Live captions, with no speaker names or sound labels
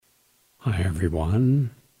Hi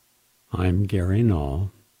everyone, I'm Gary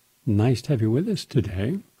Null. Nice to have you with us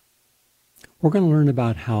today. We're going to learn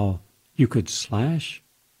about how you could slash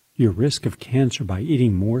your risk of cancer by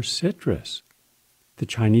eating more citrus. The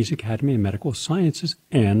Chinese Academy of Medical Sciences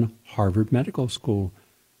and Harvard Medical School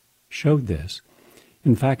showed this.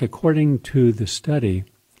 In fact, according to the study,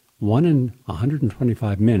 1 in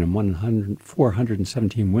 125 men and 1 in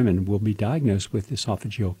 417 women will be diagnosed with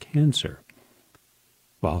esophageal cancer.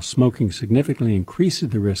 While smoking significantly increases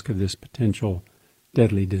the risk of this potential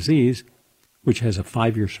deadly disease, which has a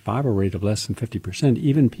 5-year survival rate of less than 50%,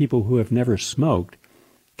 even people who have never smoked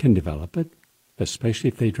can develop it, especially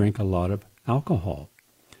if they drink a lot of alcohol,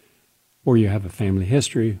 or you have a family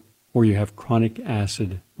history, or you have chronic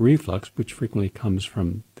acid reflux, which frequently comes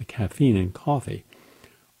from the caffeine in coffee,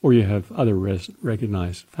 or you have other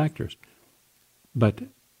recognized factors. But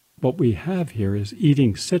what we have here is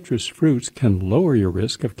eating citrus fruits can lower your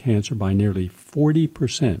risk of cancer by nearly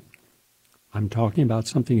 40%. I'm talking about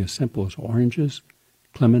something as simple as oranges,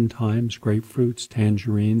 clementines, grapefruits,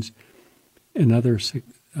 tangerines, and other.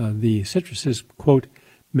 The citruses, quote,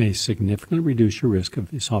 may significantly reduce your risk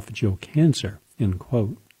of esophageal cancer, end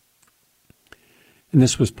quote. And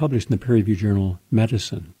this was published in the peer-reviewed journal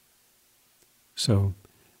Medicine. So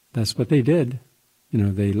that's what they did.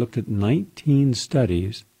 They looked at 19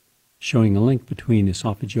 studies showing a link between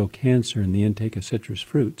esophageal cancer and the intake of citrus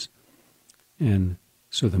fruits. And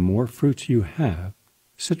so the more fruits you have,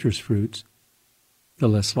 citrus fruits, the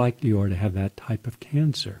less likely you are to have that type of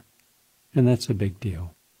cancer. And that's a big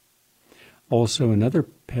deal. Also, another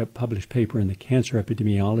published paper in the Cancer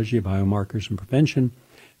Epidemiology of Biomarkers and Prevention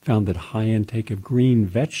found that high intake of green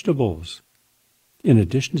vegetables, in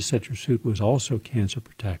addition to citrus fruit, was also cancer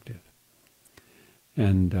protective.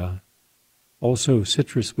 And also,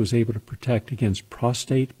 citrus was able to protect against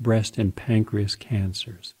prostate, breast, and pancreas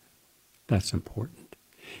cancers. That's important.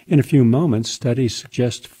 In a few moments, studies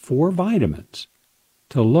suggest 4 vitamins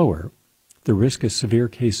to lower the risk of severe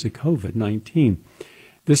cases of COVID-19.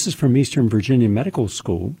 This is from Eastern Virginia Medical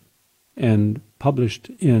School and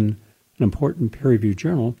published in an important peer-reviewed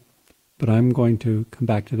journal, but I'm going to come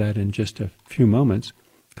back to that in just a few moments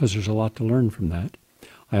because there's a lot to learn from that.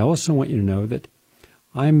 I also want you to know that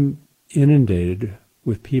I'm inundated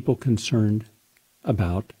with people concerned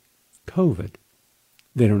about COVID.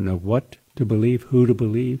 They don't know what to believe, who to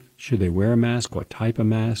believe, should they wear a mask, what type of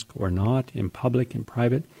mask or not, in public, in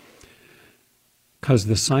private, because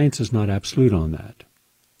the science is not absolute on that.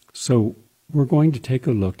 So we're going to take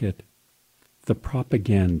a look at the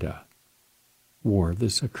propaganda war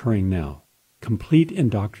that's occurring now, complete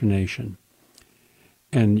indoctrination.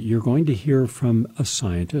 And you're going to hear from a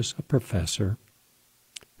scientist, a professor,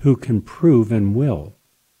 who can prove and will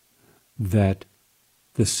that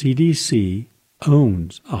the CDC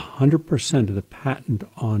owns 100% of the patent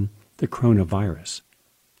on the coronavirus.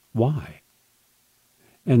 Why?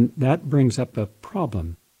 And that brings up a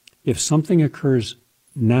problem. If something occurs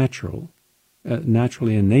naturally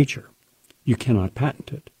in nature, you cannot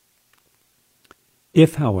patent it.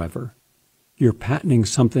 If, however, you're patenting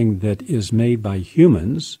something that is made by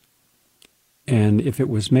humans, and if it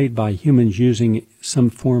was made by humans using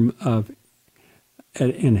some form of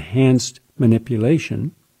enhanced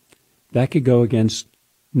manipulation, that could go against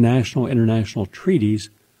national, international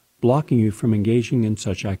treaties blocking you from engaging in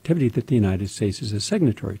such activity that the United States is a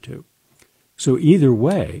signatory to. So either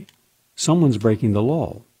way, someone's breaking the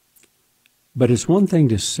law. But it's one thing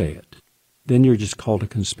to say it. Then you're just called a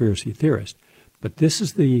conspiracy theorist. But this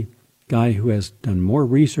is the guy who has done more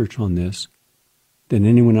research on this than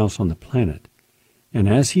anyone else on the planet. And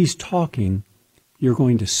as he's talking, you're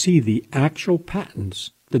going to see the actual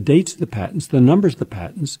patents, the dates of the patents, the numbers of the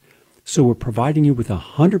patents. So we're providing you with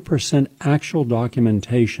 100% actual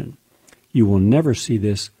documentation. You will never see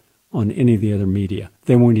this on any of the other media.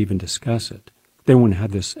 They won't even discuss it. They won't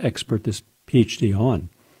have this expert, this PhD on.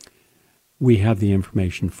 We have the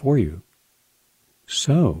information for you.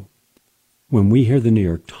 So when we hear the New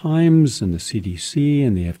York Times and the CDC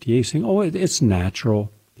and the FDA saying, oh, it's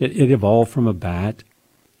natural, it evolved from a bat.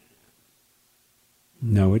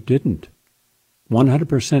 No, it didn't.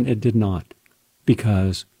 100% it did not.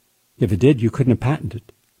 Because if it did, you couldn't have patented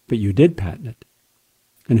it. But you did patent it.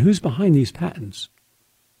 And who's behind these patents?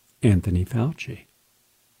 Anthony Fauci.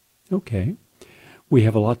 Okay. We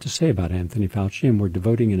have a lot to say about Anthony Fauci, and we're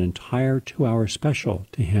devoting an entire 2-hour special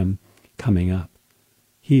to him coming up.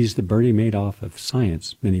 He's the Bernie Madoff of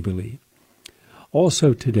science, many believe.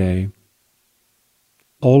 Also today,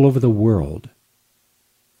 all over the world,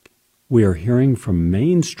 we are hearing from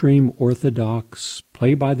mainstream orthodox,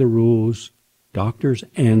 play-by-the-rules doctors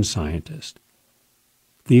and scientists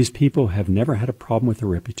These people have never had a problem with their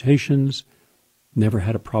reputations, never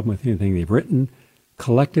had a problem with anything they've written.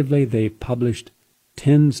 Collectively, they published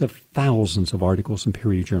tens of thousands of articles in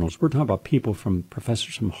peer-reviewed journals. We're talking about people from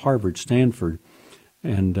professors from Harvard, Stanford,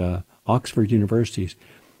 and Oxford universities,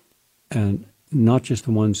 and not just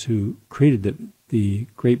the ones who created the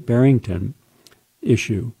Great Barrington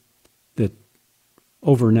issue that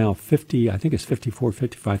over now 50, I think it's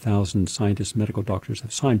 55,000 scientists, medical doctors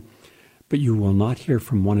have signed. But you will not hear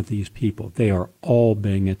from one of these people. They are all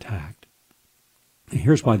being attacked. And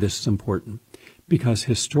here's why this is important. Because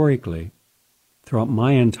historically, throughout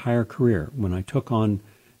my entire career, when I took on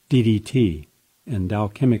DDT and Dow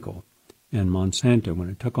Chemical and Monsanto, when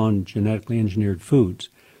I took on genetically engineered foods,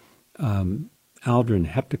 aldrin,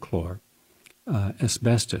 heptachlor,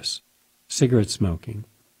 asbestos, cigarette smoking,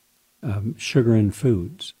 sugar in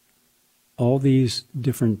foods, all these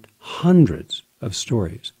different hundreds of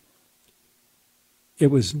stories, it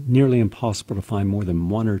was nearly impossible to find more than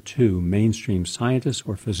one or two mainstream scientists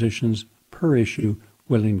or physicians per issue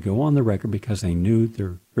willing to go on the record because they knew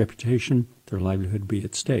their reputation, their livelihood would be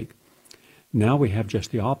at stake. Now we have just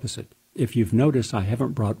the opposite. If you've noticed, I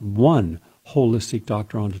haven't brought one holistic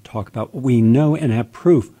doctor on to talk about what we know and have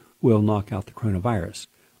proof will knock out the coronavirus,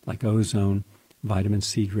 like ozone, vitamin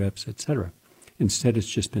C drips, etc. Instead, it's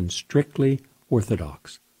just been strictly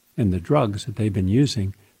orthodox and the drugs that they've been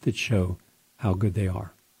using that show how good they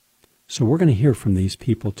are. So we're going to hear from these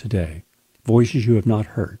people today, voices you have not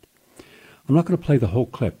heard. I'm not going to play the whole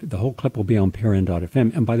clip. The whole clip will be on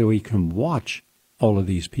prn.fm. And by the way, you can watch all of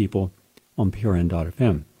these people on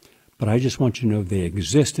prn.fm. But I just want you to know they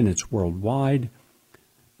exist and it's worldwide.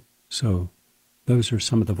 So those are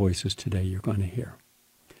some of the voices today you're going to hear.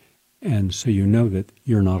 And so you know that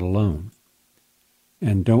you're not alone.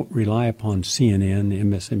 And don't rely upon CNN,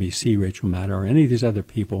 MSNBC, Rachel Maddow, or any of these other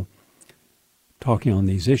people talking on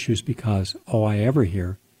these issues, because all I ever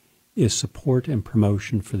hear is support and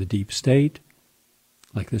promotion for the deep state,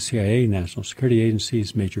 like the CIA, national security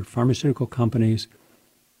agencies, major pharmaceutical companies,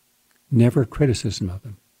 never criticism of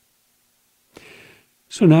them.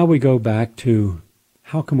 So now we go back to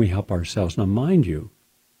how can we help ourselves? Now, mind you,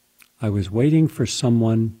 I was waiting for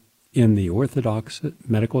someone in the orthodox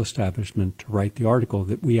medical establishment to write the article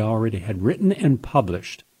that we already had written and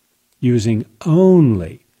published using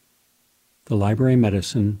only the Library of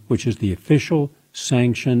Medicine, which is the official,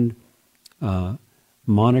 sanctioned,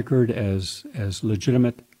 monikered as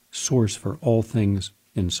legitimate source for all things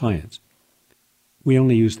in science. We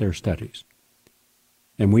only use their studies.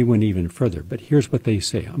 And we went even further. But here's what they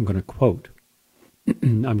say. I'm going to quote.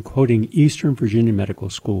 I'm quoting Eastern Virginia Medical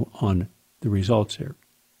School on the results here.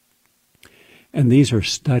 And these are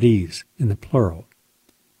studies in the plural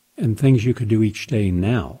and things you could do each day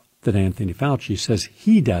now that Anthony Fauci says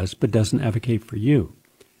he does but doesn't advocate for you.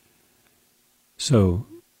 So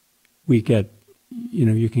we get,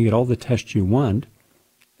 you can get all the tests you want,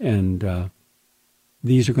 and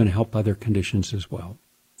these are going to help other conditions as well.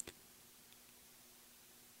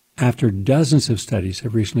 After dozens of studies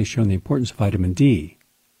have recently shown the importance of vitamin D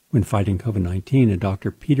when fighting COVID-19, and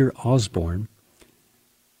Dr. Peter Osborne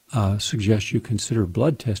suggests you consider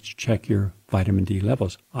blood tests to check your vitamin D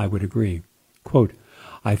levels. I would agree. Quote,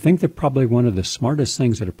 I think that probably one of the smartest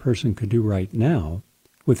things that a person could do right now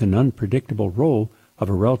with an unpredictable role of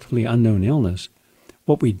a relatively unknown illness,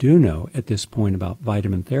 what we do know at this point about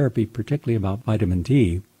vitamin therapy, particularly about vitamin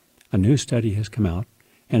D, a new study has come out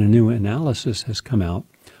and a new analysis has come out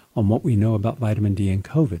on what we know about vitamin D and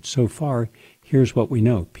COVID. So far, here's what we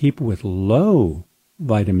know. People with low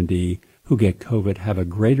vitamin D who get COVID have a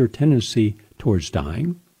greater tendency towards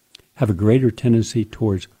dying, have a greater tendency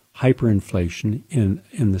towards hyperinflation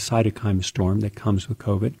in the cytokine storm that comes with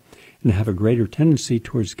COVID, and have a greater tendency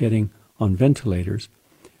towards getting on ventilators,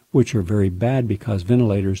 which are very bad because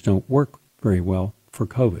ventilators don't work very well for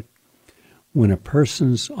COVID. When a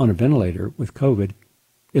person's on a ventilator with COVID,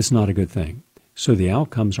 it's not a good thing. So the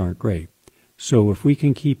outcomes aren't great. So if we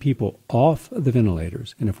can keep people off of the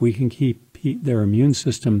ventilators, and if we can keep their immune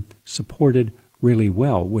system supported really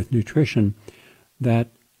well with nutrition, that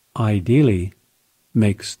ideally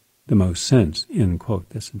makes the most sense, end quote.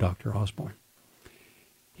 That's Dr. Osborne.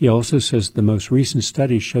 He also says the most recent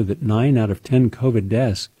studies show that 9 out of 10 COVID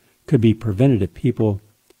deaths could be prevented if people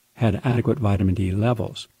had adequate vitamin D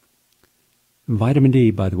levels. Vitamin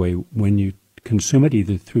D, by the way, when you consume it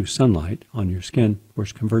either through sunlight on your skin, or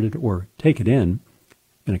it's converted, or take it in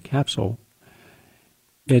a capsule,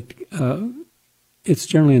 it's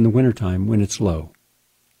generally in the wintertime when it's low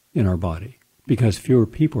in our body because fewer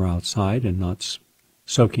people are outside and not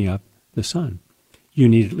soaking up the sun. You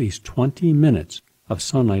need at least 20 minutes of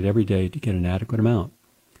sunlight every day to get an adequate amount.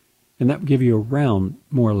 and that would give you around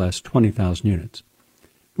more or less 20,000 units,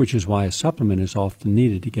 which is why a supplement is often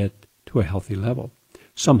needed to get to a healthy level.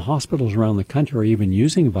 Some hospitals around the country are even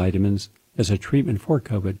using vitamins as a treatment for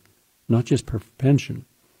COVID, not just prevention.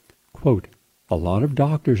 Quote, a lot of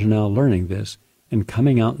doctors are now learning this and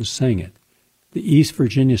coming out and saying it. The East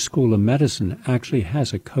Virginia School of Medicine actually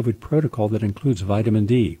has a COVID protocol that includes vitamin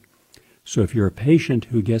D. So if you're a patient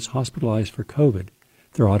who gets hospitalized for COVID,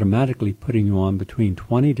 they're automatically putting you on between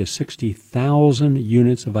 20 to 60,000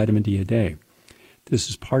 units of vitamin D a day. This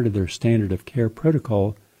is part of their standard of care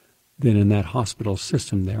protocol then in that hospital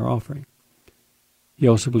system they're offering. He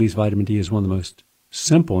also believes vitamin D is one of the most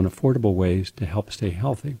simple and affordable ways to help stay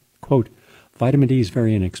healthy. Quote, vitamin D is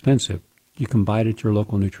very inexpensive. You can buy it at your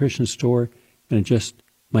local nutrition store, and it just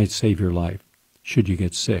might save your life should you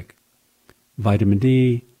get sick. Vitamin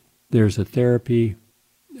D, there's a therapy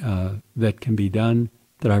that can be done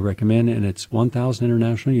that I recommend, and it's 1,000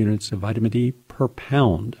 international units of vitamin D per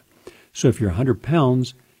pound. So if you're 100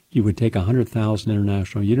 pounds, you would take 100,000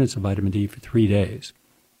 international units of vitamin D for 3 days.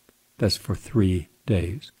 That's for 3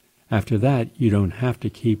 days. After that, you don't have to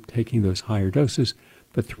keep taking those higher doses,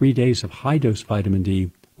 but 3 days of high-dose vitamin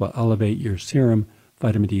D will elevate your serum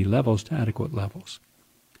vitamin D levels to adequate levels.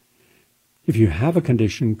 If you have a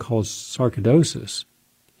condition called sarcoidosis,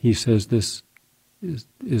 he says this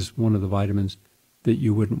is one of the vitamins that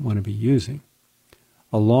you wouldn't want to be using.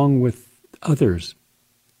 Along with others,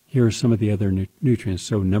 here are some of the other nutrients.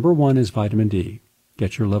 So number 1 is vitamin D.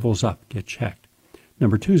 Get your levels up, get checked.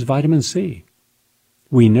 Number 2 is vitamin C.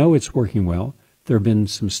 We know it's working well. There have been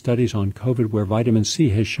some studies on COVID where vitamin C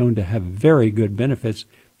has shown to have very good benefits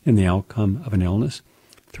in the outcome of an illness.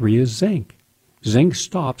 3 is zinc. Zinc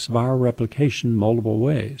stops viral replication multiple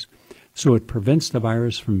ways. So it prevents the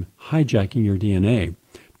virus from hijacking your DNA,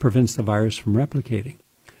 prevents the virus from replicating.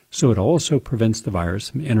 So it also prevents the virus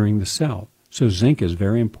from entering the cell. So zinc is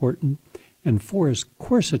very important. And 4 is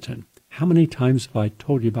quercetin. How many times have I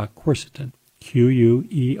told you about quercetin?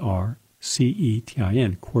 Quercetin,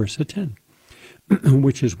 quercetin,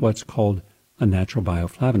 which is what's called a natural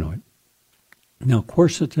bioflavonoid. Now,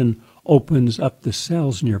 quercetin opens up the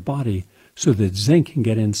cells in your body so that zinc can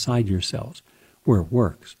get inside your cells where it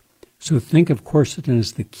works. So think of quercetin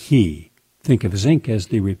as the key. Think of zinc as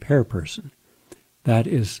the repair person. That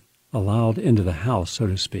is allowed into the house, so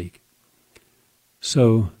to speak.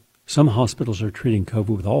 So some hospitals are treating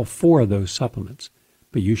COVID with all 4 of those supplements,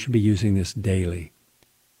 but you should be using this daily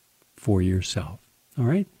for yourself. All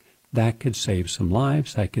right? That could save some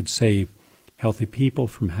lives. That could save healthy people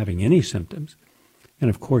from having any symptoms. And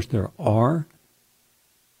of course, there are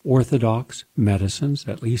orthodox medicines,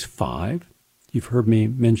 at least 5. You've heard me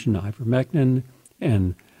mention ivermectin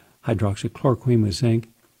and hydroxychloroquine with zinc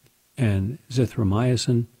and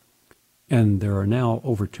zithromycin. And there are now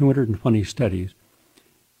over 220 studies.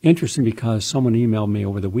 Interesting because someone emailed me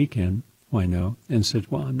over the weekend, who I know, and said,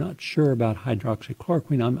 well, I'm not sure about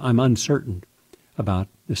hydroxychloroquine. I'm uncertain about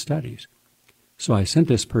the studies. So I sent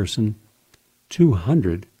this person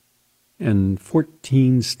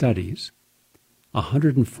 214 studies.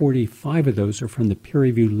 145 of those are from the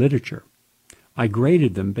peer-reviewed literature. I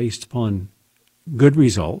graded them based upon good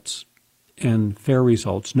results and fair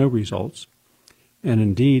results, no results. And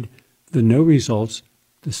indeed, the no results,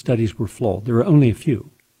 the studies were flawed. There were only a few.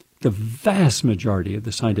 The vast majority of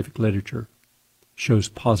the scientific literature shows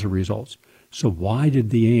positive results. So why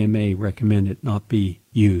did the AMA recommend it not be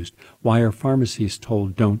used? Why are pharmacies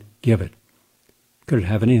told don't give it? Could it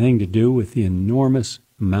have anything to do with the enormous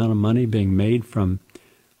amount of money being made from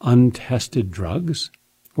untested drugs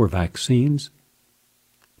or vaccines?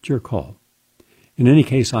 It's your call. In any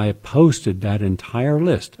case, I have posted that entire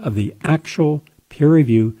list of the actual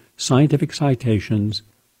peer-review scientific citations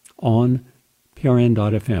on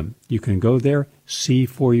prn.fm. You can go there, see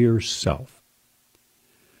for yourself.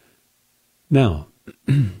 Now,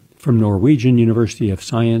 from Norwegian University of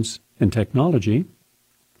Science and Technology,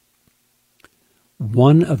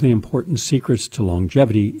 one of the important secrets to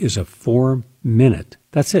longevity is a 4-minute,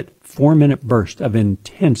 that's it, 4-minute burst of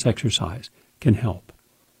intense exercise can help.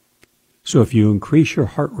 So if you increase your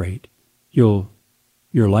heart rate, your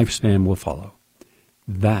lifespan will follow.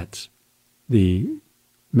 That's the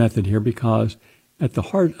method here, because at the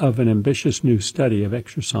heart of an ambitious new study of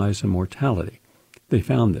exercise and mortality, they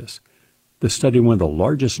found this. The study, one of the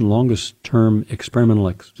largest and longest-term experimental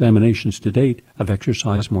examinations to date of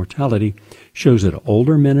exercise mortality, shows that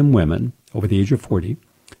older men and women over the age of 40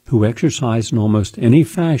 who exercise in almost any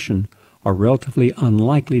fashion are relatively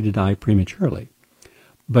unlikely to die prematurely.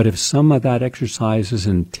 But if some of that exercise is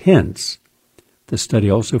intense, the study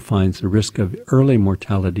also finds the risk of early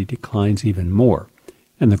mortality declines even more.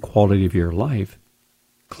 and the quality of your life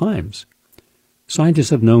climbs.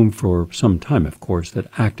 Scientists have known for some time, of course, that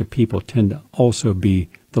active people tend to also be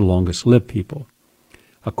the longest lived people.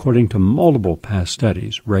 According to multiple past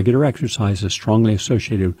studies, regular exercise is strongly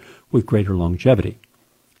associated with greater longevity,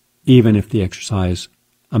 even if the exercise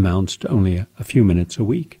amounts to only a few minutes a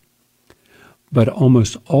week. But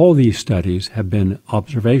almost all these studies have been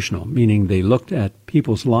observational, meaning they looked at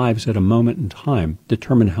people's lives at a moment in time,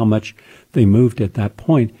 determined how much they moved at that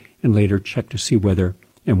point, and later checked to see whether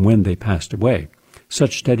and when they passed away.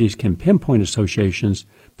 Such studies can pinpoint associations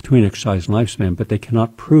between exercise and lifespan, but they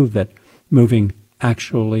cannot prove that moving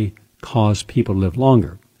actually caused people to live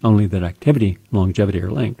longer, only that activity and longevity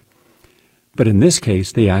are linked. But in this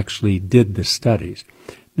case, they actually did the studies.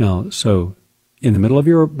 Now, so in the middle of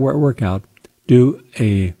your workout, do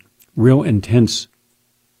a real intense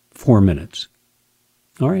 4 minutes.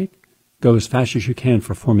 All right? Go as fast as you can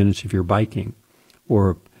for 4 minutes if you're biking,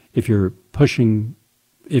 or if you're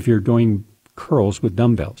doing curls with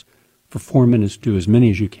dumbbells. For 4 minutes, do as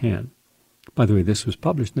many as you can. By the way, this was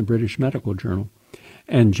published in the British Medical Journal.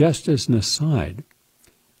 And just as an aside,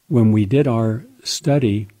 when we did our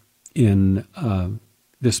study in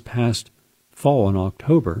this past fall in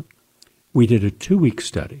October, we did a 2-week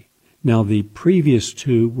study. Now, the previous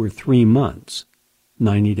 2 were 3 months,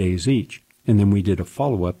 90 days each. And then we did a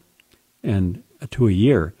follow-up and to a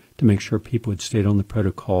year to make sure people had stayed on the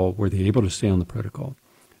protocol, were they able to stay on the protocol,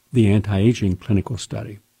 the anti-aging clinical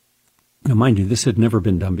study. Now, mind you, this had never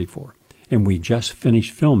been done before. And we just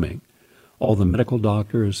finished filming all the medical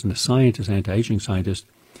doctors and the scientists, anti-aging scientists,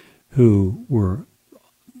 who were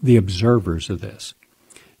the observers of this.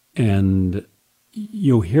 And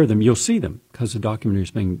you'll hear them, you'll see them, because the documentary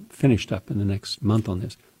is being finished up in the next month on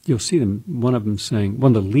this. You'll see them, one of them saying,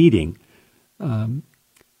 one of the leading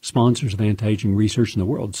sponsors of anti-aging research in the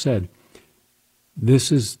world said,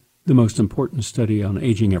 this is the most important study on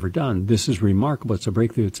aging ever done. This is remarkable. It's a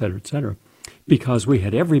breakthrough, et cetera, because we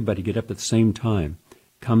had everybody get up at the same time,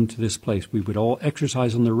 come to this place. We would all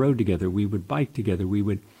exercise on the road together. We would bike together. We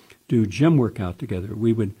would do gym workout together.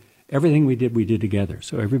 Everything we did together.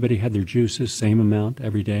 So everybody had their juices, same amount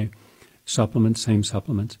every day, supplements,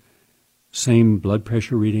 same blood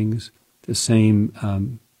pressure readings, the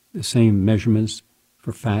same measurements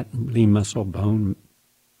for fat, lean muscle, bone,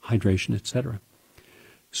 hydration, etc.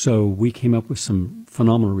 So we came up with some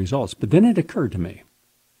phenomenal results. But then it occurred to me,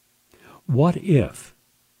 what if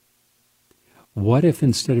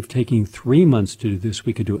instead of taking 3 months to do this,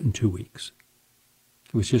 we could do it in 2 weeks?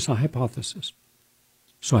 It was just a hypothesis.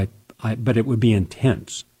 So but it would be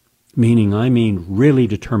intense, meaning really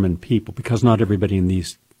determined people, because not everybody in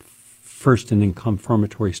these first and in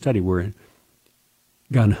confirmatory study were in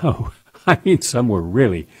gung-ho. I mean, some were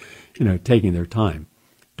really, taking their time,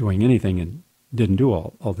 doing anything, and didn't do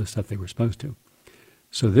all the stuff they were supposed to.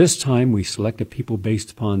 So this time we selected people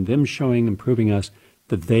based upon them showing and proving us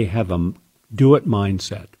that they have a do-it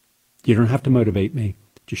mindset. You don't have to motivate me.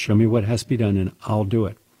 Just show me what has to be done and I'll do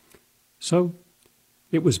it. So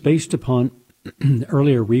it was based upon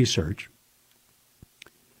earlier research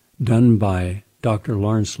done by Dr.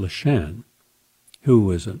 Lawrence Lashan, who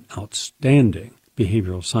was an outstanding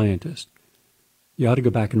behavioral scientist. You ought to go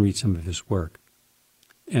back and read some of his work.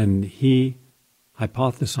 And he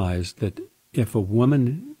hypothesized that if a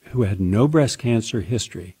woman who had no breast cancer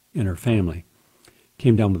history in her family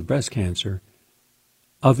came down with breast cancer,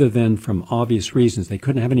 other than from obvious reasons, they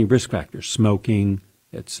couldn't have any risk factors, smoking,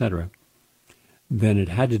 etc., then it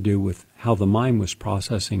had to do with how the mind was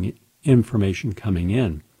processing information coming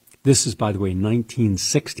in. This is, by the way,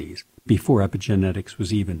 1960s, before epigenetics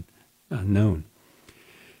was even known.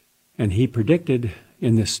 And he predicted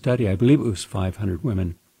in this study, I believe it was 500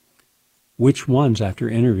 women, which ones, after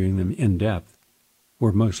interviewing them in depth,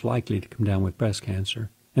 were most likely to come down with breast cancer,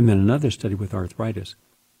 and then another study with arthritis.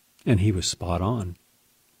 And he was spot on.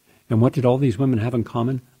 And what did all these women have in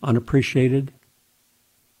common? Unappreciated,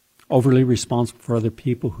 overly responsible for other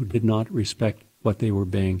people who did not respect what they were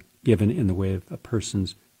being given in the way of a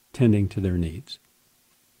person's tending to their needs.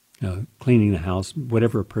 Cleaning the house,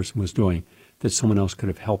 whatever a person was doing that someone else could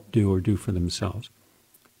have helped do or do for themselves.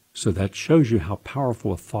 So that shows you how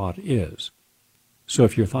powerful a thought is. So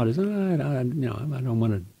if your thought is, I don't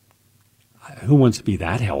want to, who wants to be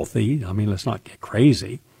that healthy? I mean, let's not get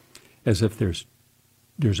crazy. As if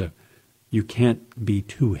you can't be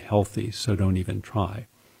too healthy, so don't even try.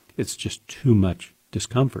 It's just too much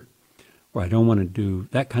discomfort. Or I don't want to do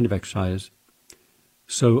that kind of exercise.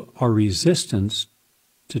 So our resistance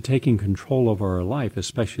to taking control over our life,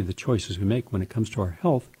 especially the choices we make when it comes to our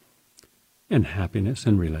health and happiness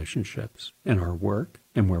and relationships and our work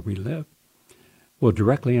and where we live, will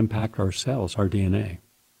directly impact our cells, our DNA.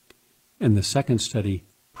 And the second study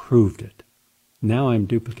proved it. Now I'm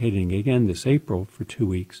duplicating again this April for 2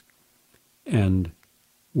 weeks, and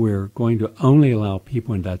we're going to only allow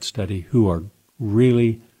people in that study who are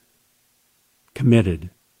really committed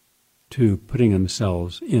to putting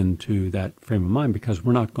themselves into that frame of mind, because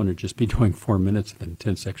we're not going to just be doing 4 minutes of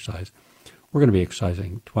intense exercise. We're going to be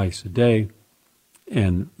exercising twice a day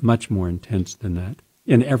and much more intense than that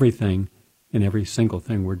in everything, in every single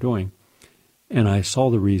thing we're doing. And I saw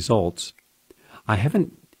the results. I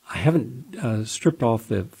haven't stripped off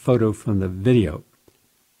the photo from the video,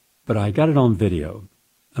 but I got it on video.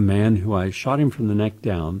 A man who I shot him from the neck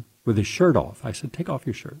down with his shirt off. I said, take off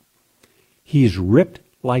your shirt. He's ripped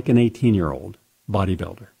like an 18-year-old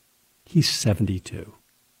bodybuilder. He's 72.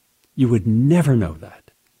 You would never know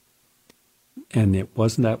that. And it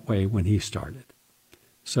wasn't that way when he started.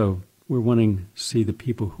 So we're wanting to see the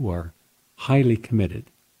people who are highly committed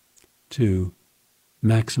to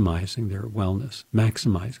maximizing their wellness,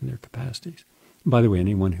 maximizing their capacities. And by the way,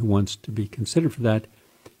 anyone who wants to be considered for that,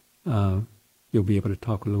 you'll be able to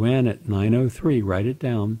talk with Luann at 903, write it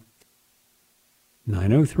down,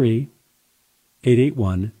 903-881-7008,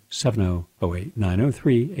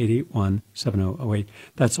 903-881-7008.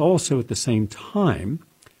 That's also at the same time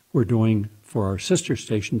we're doing for our sister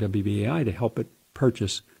station, WBAI, to help it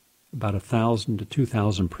purchase about 1,000 to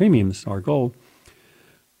 2,000 premiums, our goal,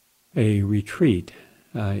 a retreat.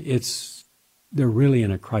 They're really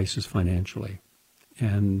in a crisis financially.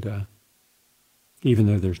 And even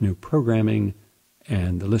though there's new programming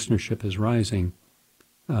and the listenership is rising,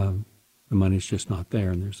 the money's just not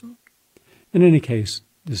there. And in any case,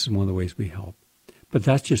 this is one of the ways we help. But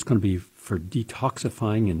that's just going to be for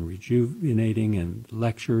detoxifying and rejuvenating and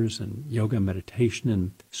lectures and yoga and meditation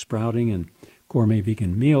and sprouting and gourmet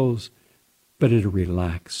vegan meals, but at a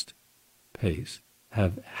relaxed pace,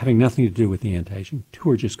 having nothing to do with the anti-aging. Two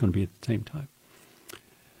are just going to be at the same time.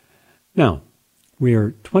 Now, we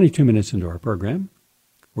are 22 minutes into our program.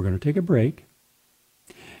 We're going to take a break.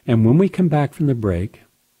 And when we come back from the break,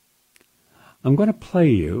 I'm going to play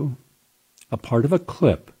you a part of a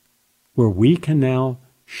clip where we can now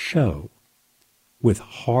show with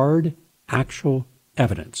hard, actual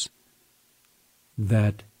evidence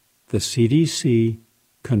that the CDC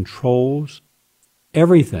controls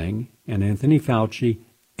everything, and Anthony Fauci,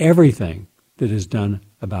 everything that is done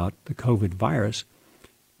about the COVID virus.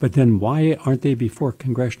 But then why aren't they before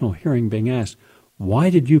congressional hearing being asked, why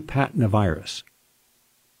did you patent a virus?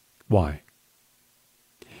 Why?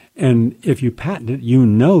 And if you patent it, you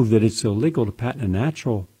know that it's illegal to patent a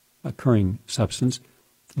natural occurring substance.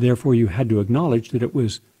 Therefore, you had to acknowledge that it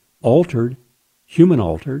was altered, human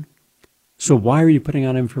altered. So why are you putting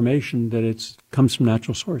out information that it comes from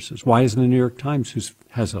natural sources? Why isn't the New York Times, who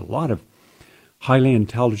has a lot of highly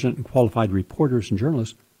intelligent and qualified reporters and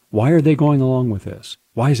journalists, why are they going along with this?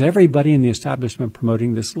 Why is everybody in the establishment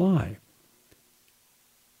promoting this lie?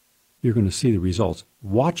 You're going to see the results.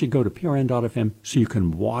 Watch it. Go to prn.fm so you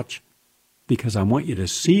can watch, because I want you to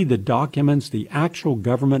see the documents, the actual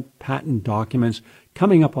government patent documents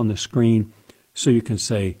coming up on the screen, so you can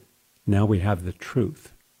say, now we have the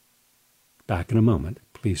truth. Back in a moment.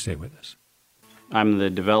 Please stay with us. I'm the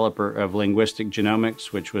developer of Linguistic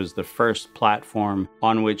Genomics, which was the first platform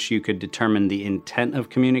on which you could determine the intent of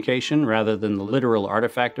communication rather than the literal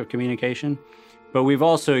artifact of communication. But we've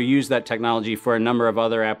also used that technology for a number of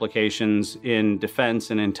other applications in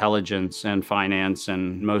defense and intelligence and finance,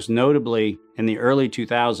 and most notably in the early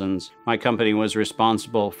 2000s, my company was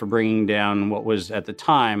responsible for bringing down what was at the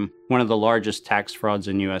time one of the largest tax frauds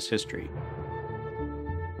in U.S. history.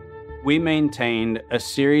 We maintained a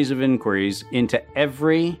series of inquiries into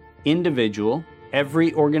every individual,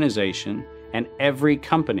 every organization, and every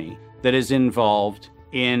company that is involved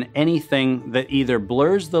in anything that either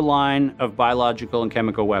blurs the line of biological and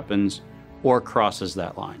chemical weapons or crosses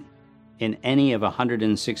that line in any of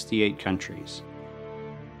 168 countries.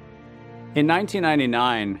 In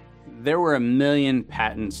 1999, there were 1 million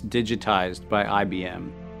patents digitized by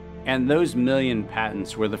IBM. And those 1 million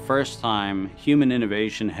patents were the first time human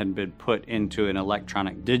innovation had been put into an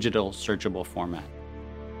electronic digital searchable format.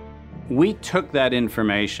 We took that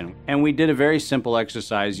information and we did a very simple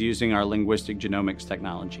exercise using our linguistic genomics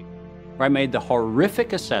technology, where I made the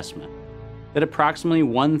horrific assessment that approximately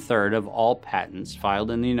 1/3 of all patents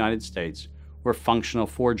filed in the United States were functional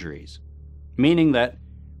forgeries, meaning that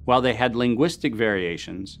while they had linguistic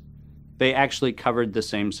variations, they actually covered the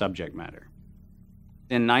same subject matter.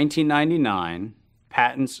 In 1999,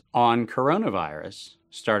 patents on coronavirus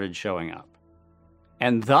started showing up,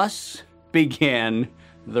 and thus began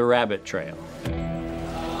the rabbit trail.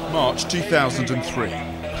 March 2003.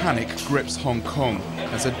 Panic grips Hong Kong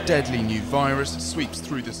as a deadly new virus sweeps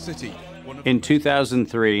through the city. In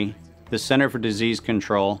 2003, the Center for Disease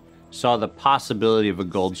Control saw the possibility of a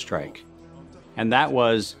gold strike, and that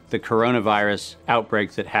was the coronavirus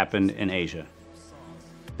outbreak that happened in Asia.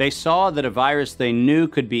 They saw that a virus they knew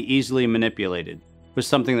could be easily manipulated was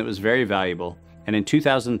something that was very valuable, and in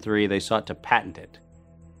 2003 they sought to patent it.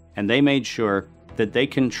 And they made sure that they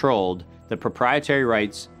controlled the proprietary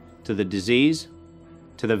rights to the disease,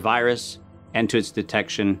 to the virus, and to its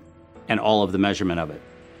detection, and all of the measurement of it.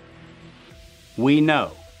 We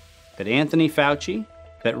know that Anthony Fauci,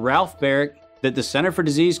 that Ralph Baric, that the Center for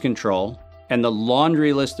Disease Control, and the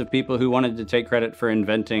laundry list of people who wanted to take credit for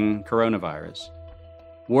inventing coronavirus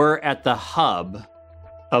were at the hub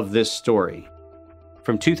of this story.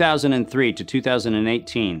 From 2003 to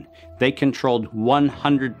 2018, they controlled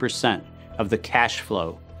 100% of the cash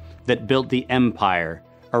flow that built the empire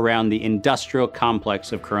around the industrial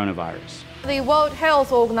complex of coronavirus. The World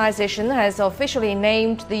Health Organization has officially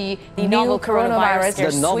named the novel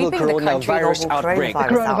coronavirus the novel coronavirus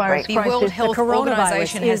outbreak. The World Health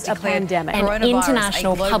Organization has declared an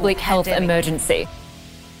international public health emergency.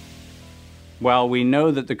 While we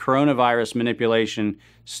know that the coronavirus manipulation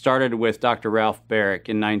started with Dr. Ralph Baric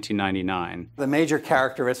in 1999. The major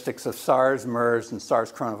characteristics of SARS, MERS, and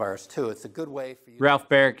SARS coronavirus 2. It's a good way for you. Ralph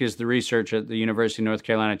Baric is the researcher at the University of North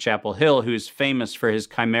Carolina, Chapel Hill, who's famous for his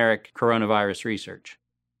chimeric coronavirus research.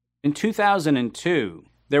 In 2002,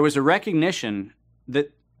 there was a recognition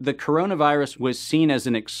that the coronavirus was seen as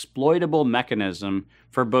an exploitable mechanism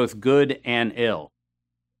for both good and ill.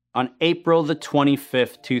 On April the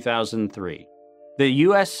 25th, 2003, the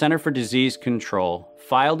U.S. Center for Disease Control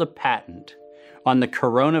filed a patent on the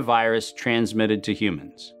coronavirus transmitted to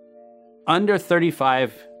humans. Under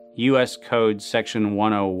 35 U.S. Code Section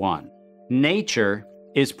 101, nature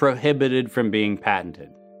is prohibited from being patented.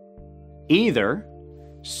 Either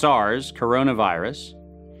SARS coronavirus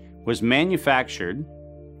was manufactured,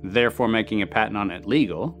 therefore making a patent on it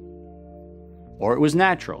legal, or it was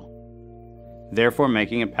natural, therefore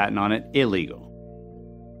making a patent on it illegal.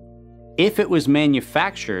 If it was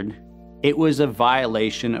manufactured, it was a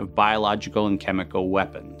violation of biological and chemical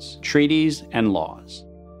weapons, treaties, and laws.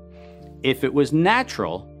 If it was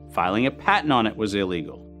natural, filing a patent on it was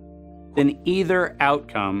illegal. In either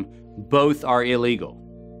outcome, both are illegal.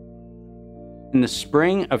 In the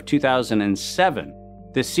spring of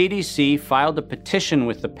 2007, the CDC filed a petition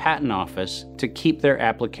with the Patent Office to keep their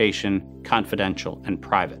application confidential and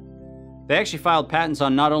private. They actually filed patents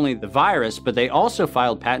on not only the virus, but they also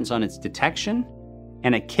filed patents on its detection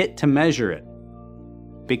and a kit to measure it.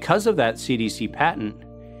 Because of that CDC patent,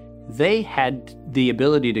 they had the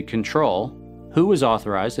ability to control who was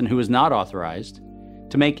authorized and who was not authorized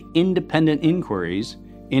to make independent inquiries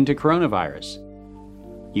into coronavirus.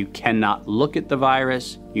 You cannot look at the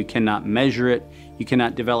virus, you cannot measure it, you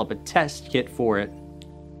cannot develop a test kit for it.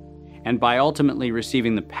 And by ultimately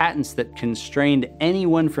receiving the patents that constrained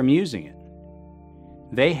anyone from using it,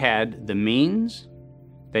 they had the means,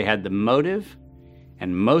 they had the motive,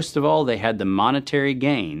 and most of all, they had the monetary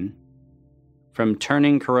gain from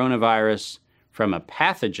turning coronavirus from a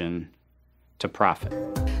pathogen to profit.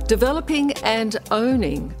 Developing and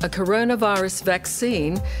owning a coronavirus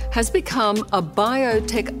vaccine has become a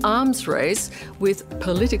biotech arms race with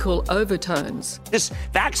political overtones. This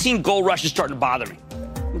vaccine gold rush is starting to bother me.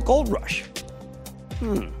 Gold rush.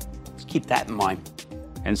 Let's keep that in mind.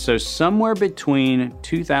 And so somewhere between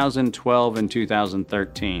 2012 and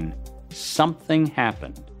 2013, something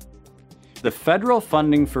happened. The federal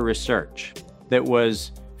funding for research that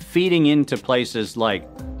was feeding into places like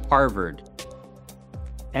Harvard,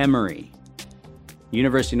 Emory,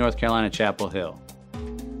 University of North Carolina, Chapel Hill,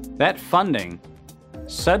 that funding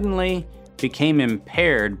suddenly became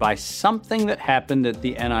impaired by something that happened at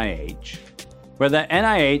the NIH, where the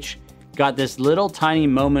NIH got this little tiny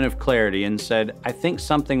moment of clarity and said, I think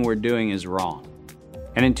something we're doing is wrong.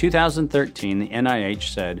 And in 2013, the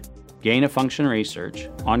NIH said, gain-of-function research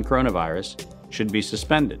on coronavirus should be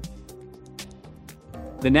suspended.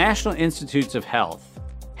 The National Institutes of Health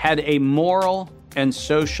had a moral and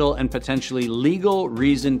social and potentially legal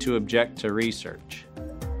reason to object to research.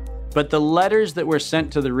 But the letters that were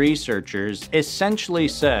sent to the researchers essentially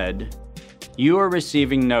said, you are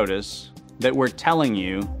receiving notice that we're telling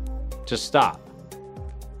you to stop.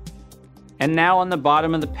 And now on the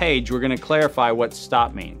bottom of the page, we're going to clarify what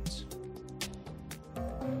stop means.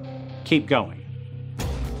 Keep going.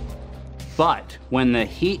 But when the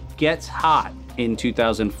heat gets hot in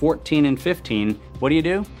 2014 and 15, what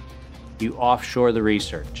do? You offshore the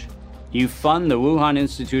research. You fund the Wuhan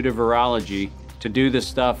Institute of Virology to do the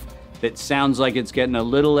stuff that sounds like it's getting a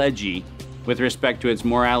little edgy with respect to its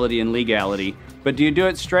morality and legality. But do you do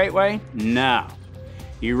it straight way? No.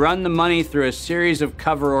 You run the money through a series of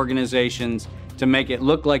cover organizations to make it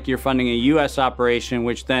look like you're funding a U.S. operation,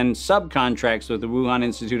 which then subcontracts with the Wuhan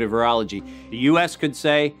Institute of Virology. The U.S. could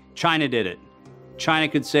say China did it. China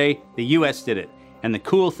could say the U.S. did it. And the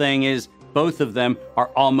cool thing is, both of them are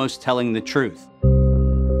almost telling the truth.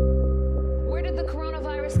 Where did the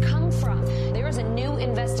coronavirus come from? There is a new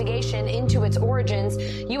investigation into its origins.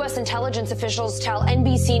 U.S. intelligence officials tell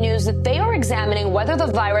NBC News that they are examining whether the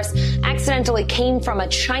virus accidentally came from a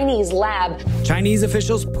Chinese lab. Chinese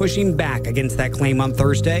officials pushing back against that claim on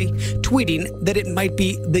Thursday, tweeting that it might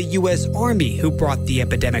be the U.S. Army who brought the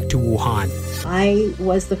epidemic to Wuhan. I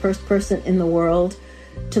was the first person in the world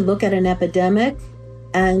to look at an epidemic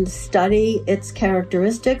and study its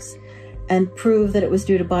characteristics and prove that it was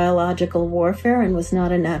due to biological warfare and was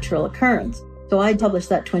not a natural occurrence. So I published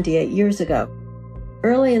that 28 years ago.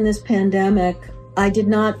 Early in this pandemic, I did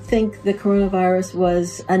not think the coronavirus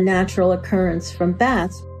was a natural occurrence from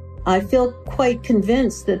bats. I feel quite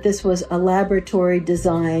convinced that this was a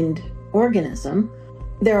laboratory-designed organism.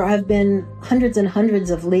 There have been hundreds and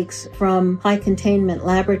hundreds of leaks from high-containment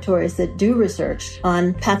laboratories that do research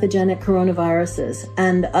on pathogenic coronaviruses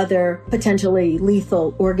and other potentially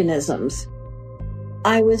lethal organisms.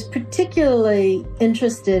 I was particularly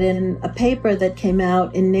interested in a paper that came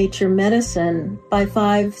out in Nature Medicine by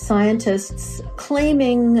 5 scientists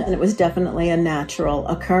claiming it was definitely a natural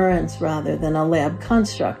occurrence rather than a lab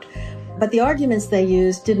construct. But the arguments they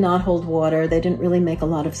used did not hold water. They didn't really make a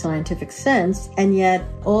lot of scientific sense. And yet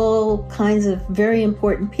all kinds of very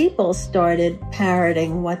important people started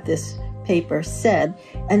parroting what this paper said.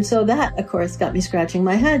 And so that, of course, got me scratching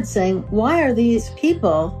my head saying, why are these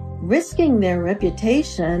people risking their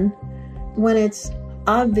reputation when it's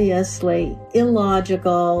obviously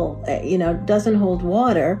illogical, doesn't hold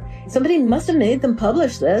water? Somebody must have made them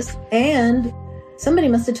publish this, and somebody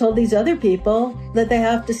must have told these other people that they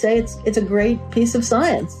have to say it's a great piece of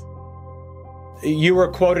science. You were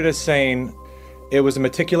quoted as saying it was a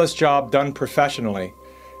meticulous job done professionally.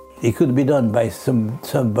 It could be done by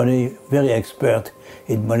somebody very expert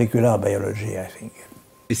in molecular biology, I think.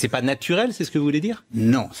 Et c'est pas naturel, c'est ce que vous voulez dire?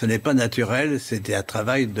 Non, ce n'est pas naturel, c'était un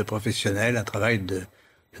travail de professionnel, un travail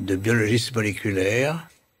de biologiste moléculaire.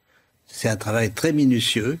 C'est un travail très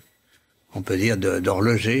minutieux, on peut dire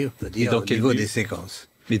d'horloger, on peut dire au niveau des séquences.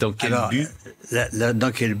 Mais dans quel but?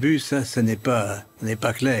 Dans quel but, ça n'est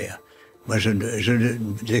pas clair. Moi,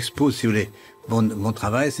 j'expose, si vous voulez, mon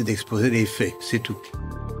travail, c'est d'exposer les faits, c'est tout.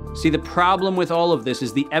 See, the problem with all of this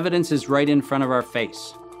is the evidence is right in front of our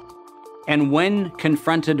face. And when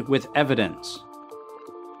confronted with evidence,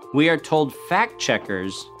 we are told fact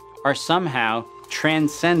checkers are somehow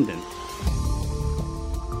transcendent.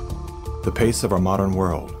 The pace of our modern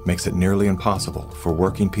world makes it nearly impossible for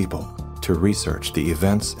working people to research the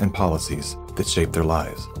events and policies that shape their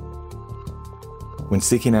lives. When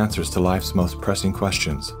seeking answers to life's most pressing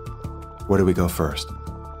questions, where do we go first?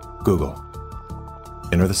 Google.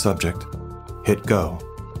 Enter the subject, hit go,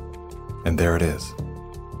 and there it is.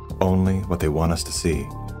 Only what they want us to see.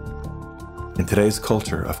 In today's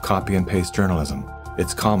culture of copy and paste journalism,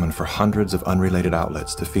 it's common for hundreds of unrelated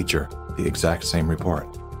outlets to feature the exact same report.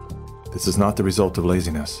 This is not the result of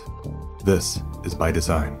laziness. This is by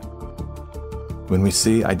design. When we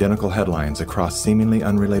see identical headlines across seemingly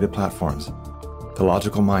unrelated platforms, the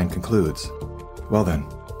logical mind concludes, well then,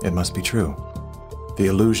 it must be true. The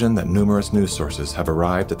illusion that numerous news sources have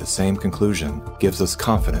arrived at the same conclusion gives us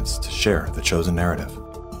confidence to share the chosen narrative.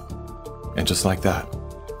 And just like that,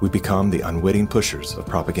 we become the unwitting pushers of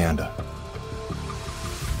propaganda.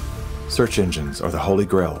 Search engines are the holy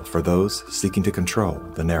grail for those seeking to control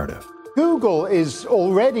the narrative. Google is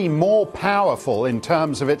already more powerful in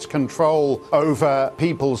terms of its control over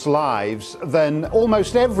people's lives than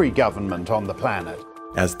almost every government on the planet.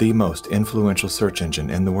 As the most influential search engine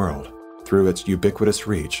in the world, through its ubiquitous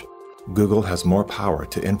reach, Google has more power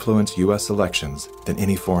to influence U.S. elections than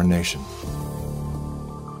any foreign nation.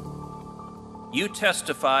 You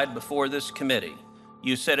testified before this committee.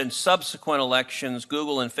 You said in subsequent elections,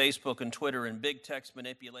 Google and Facebook and Twitter and big text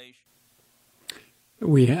manipulation.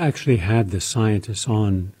 We actually had the scientist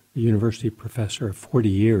on, a university professor of 40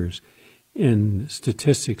 years in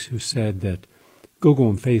statistics, who said that Google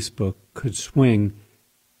and Facebook could swing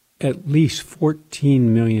at least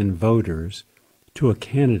 14 million voters to a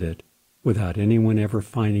candidate without anyone ever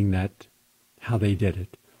finding that how they did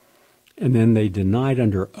it. And then they denied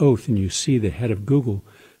under oath, and you see the head of Google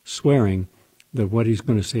swearing that what he's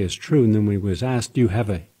going to say is true. And then when he was asked, do you have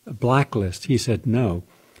a blacklist? He said no.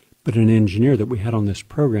 But an engineer that we had on this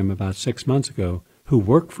program about 6 months ago, who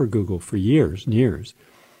worked for Google for years and years,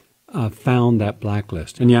 found that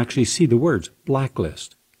blacklist. And you actually see the words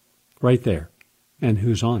blacklist right there and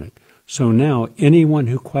who's on it. So now anyone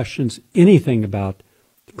who questions anything about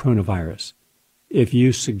the coronavirus, if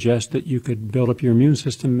you suggest that you could build up your immune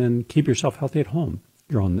system and keep yourself healthy at home,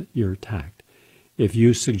 you're attacked. If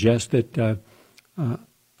you suggest that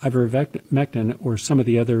ivermectin or some of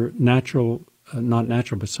the other natural, not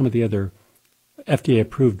natural, but some of the other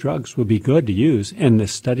FDA-approved drugs would be good to use, and the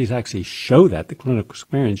studies actually show that, the clinical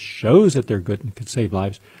experience shows that they're good and could save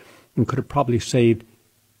lives, and could have probably saved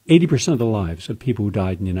 80% of the lives of people who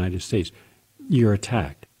died in the United States, you're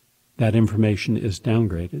attacked. That information is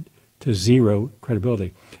downgraded to zero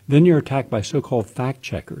credibility. Then you're attacked by so-called fact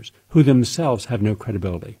checkers who themselves have no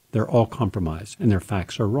credibility. They're all compromised and their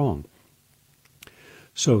facts are wrong.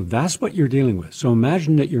 So that's what you're dealing with. So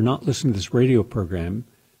imagine that you're not listening to this radio program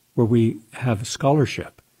where we have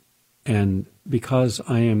scholarship. And because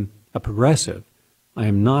I am a progressive, I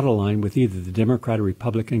am not aligned with either the Democrat or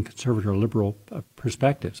Republican, conservative or liberal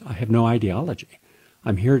perspectives. I have no ideology.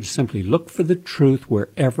 I'm here to simply look for the truth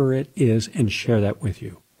wherever it is and share that with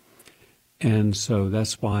you. And so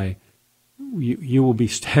that's why you will be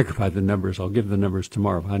staggered by the numbers. I'll give the numbers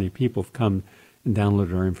tomorrow of how many people have come and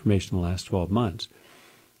downloaded our information in the last 12 months.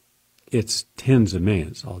 It's tens of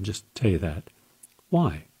millions. I'll just tell you that.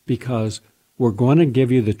 Why? Because we're going to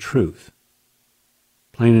give you the truth,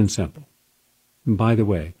 plain and simple. And by the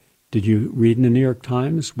way, did you read in the New York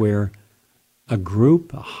Times where a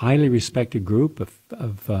group, a highly respected group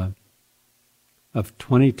of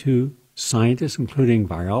 22 scientists, including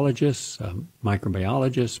virologists,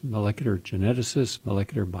 microbiologists, molecular geneticists,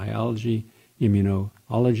 molecular biology,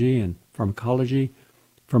 immunology, and pharmacology,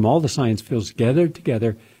 from all the science fields gathered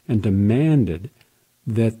together and demanded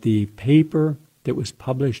that the paper that was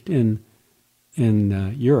published in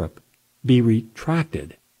Europe be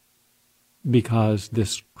retracted because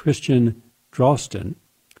this Christian Drosten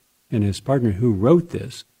and his partner who wrote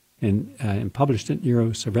this and published it in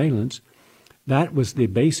Neurosurveillance, that was the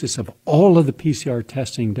basis of all of the PCR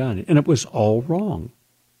testing done. And it was all wrong.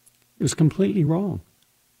 It was completely wrong.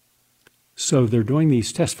 So they're doing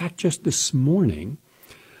these tests. In fact, just this morning,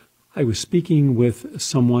 I was speaking with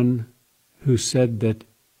someone who said that,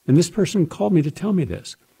 and this person called me to tell me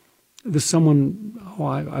this. This someone,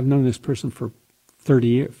 I've known this person for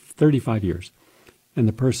 35 years. And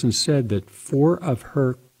the person said that 4 of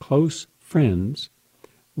her close friends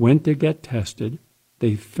went to get tested.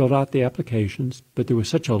 They filled out the applications, but there was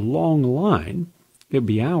such a long line, it would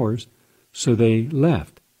be hours, so they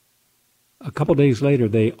left. A couple days later,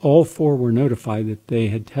 all 4 were notified that they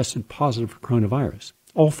had tested positive for coronavirus.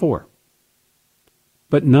 All 4.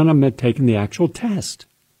 But none of them had taken the actual test.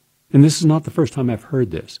 And this is not the first time I've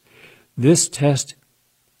heard this. This test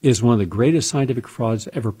is one of the greatest scientific frauds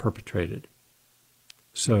ever perpetrated.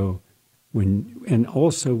 So, and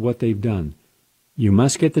also what they've done, you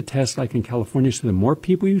must get the test like in California, so the more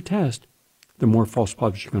people you test, the more false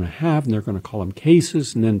positives you're going to have, and they're going to call them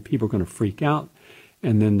cases, and then people are going to freak out,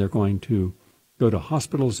 and then they're going to go to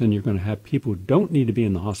hospitals, and you're going to have people who don't need to be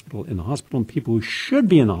in the hospital, and people who should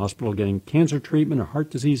be in the hospital getting cancer treatment or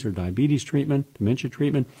heart disease or diabetes treatment, dementia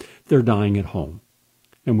treatment, they're dying at home.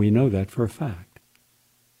 And we know that for a fact.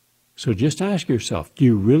 So just ask yourself, do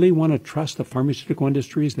you really want to trust the pharmaceutical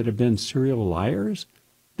industries that have been serial liars,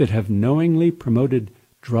 that have knowingly promoted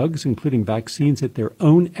drugs, including vaccines, that their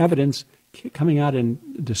own evidence coming out in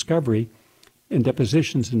discovery and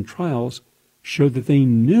depositions and trials showed that they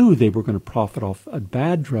knew they were going to profit off a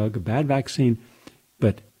bad drug, a bad vaccine,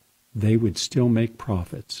 but they would still make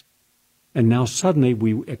profits. And now suddenly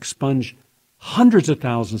we expunge hundreds of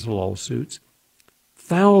thousands of lawsuits.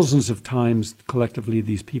 Thousands of times collectively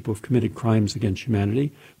these people have committed crimes against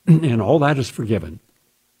humanity, and all that is forgiven.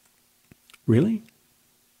 Really?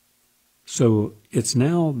 So it's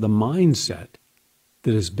now the mindset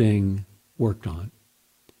that is being worked on.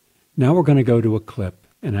 Now we're going to go to a clip,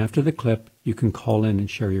 and after the clip, you can call in and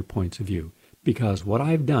share your points of view. Because what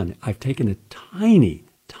I've done, I've taken a tiny,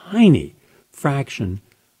 tiny fraction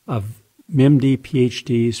of MD,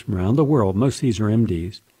 PhDs from around the world, most of these are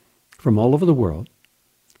MDs, from all over the world,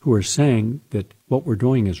 who are saying that what we're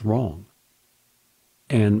doing is wrong.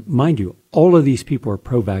 And mind you, all of these people are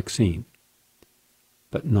pro-vaccine,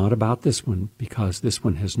 but not about this one, because this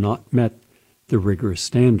one has not met the rigorous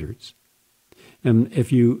standards. And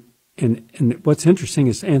if you, and what's interesting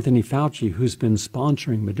is Anthony Fauci, who's been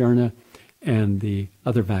sponsoring Moderna and the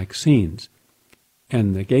other vaccines,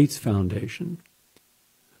 and the Gates Foundation.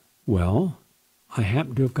 Well, I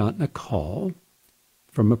happen to have gotten a call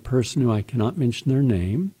from a person who I cannot mention their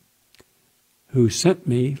name, who sent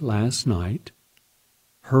me last night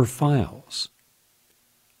her files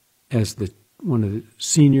as one of the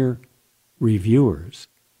senior reviewers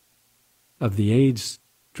of the AIDS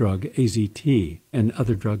drug AZT and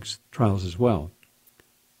other drugs trials as well.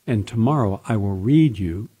 And tomorrow I will read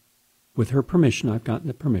you, with her permission, I've gotten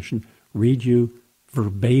the permission, read you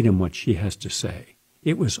verbatim what she has to say.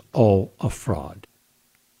 It was all a fraud.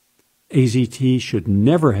 AZT should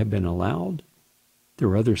never have been allowed. There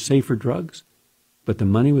were other safer drugs, but the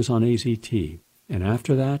money was on AZT. And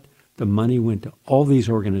after that, the money went to all these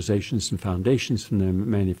organizations and foundations from the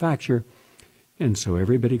manufacturer, and so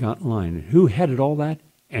everybody got in line. And who headed all that?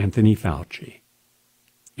 Anthony Fauci.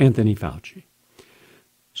 Anthony Fauci.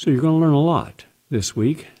 So you're going to learn a lot this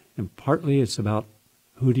week, and partly it's about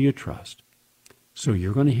who do you trust. So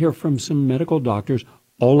you're going to hear from some medical doctors.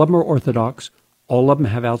 All of them are orthodox. All of them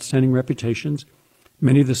have outstanding reputations.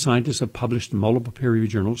 Many of the scientists have published in multiple peer-reviewed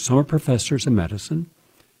journals. Some are professors of medicine.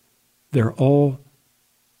 They're all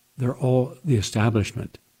the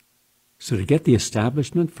establishment. So to get the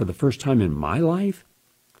establishment for the first time in my life,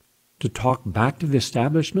 to talk back to the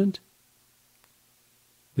establishment,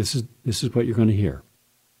 this is what you're going to hear.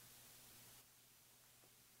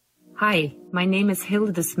 Hi, my name is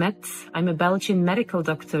Hilde de Smet. I'm a Belgian medical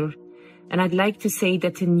doctor, and I'd like to say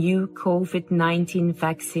that the new COVID-19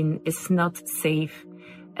 vaccine is not safe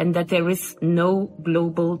and that there is no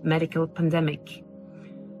global medical pandemic.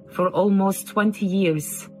 For almost 20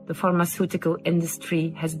 years, the pharmaceutical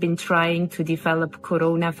industry has been trying to develop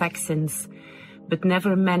corona vaccines, but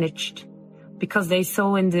never managed, because they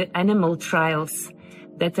saw in the animal trials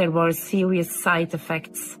that there were serious side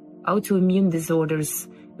effects, autoimmune disorders,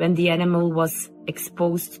 when the animal was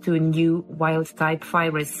exposed to a new wild-type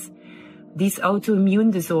virus. These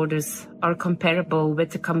autoimmune disorders are comparable with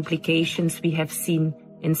the complications we have seen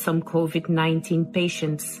in some COVID-19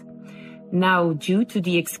 patients. Now, due to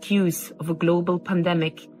the excuse of a global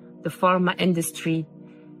pandemic, the pharma industry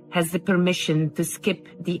has the permission to skip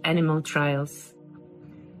the animal trials.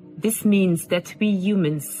 This means that we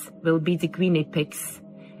humans will be the guinea pigs,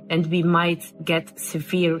 and we might get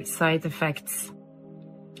severe side effects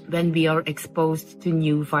when we are exposed to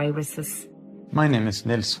new viruses. My name is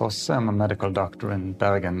Nils Fosse. I'm a medical doctor in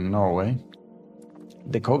Bergen, Norway.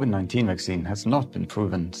 The COVID-19 vaccine has not been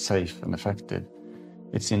proven safe and effective.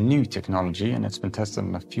 It's a new technology and it's been tested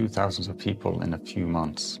on a few thousands of people in a few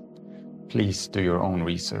months. Please do your own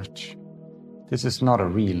research. This is not a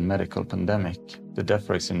real medical pandemic. The death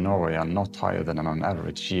rates in Norway are not higher than on an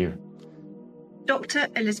average year. Dr.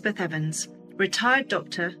 Elizabeth Evans, retired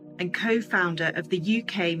doctor and co-founder of the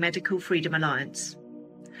UK Medical Freedom Alliance.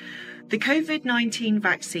 The COVID-19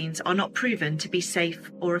 vaccines are not proven to be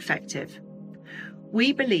safe or effective.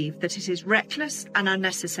 We believe that it is reckless and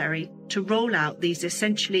unnecessary to roll out these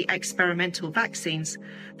essentially experimental vaccines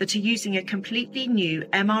that are using a completely new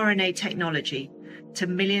mRNA technology to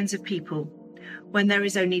millions of people when there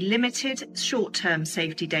is only limited short-term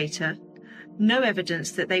safety data, no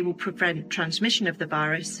evidence that they will prevent transmission of the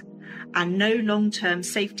virus, and no long-term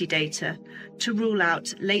safety data to rule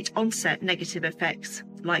out late-onset negative effects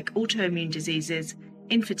like autoimmune diseases,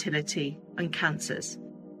 infertility, and cancers.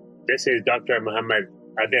 This is Dr. Mohammed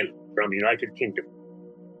Adel from United Kingdom.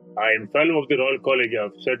 I am fellow of the Royal College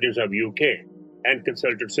of Surgeons of UK and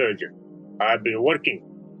consultant surgeon. I have been working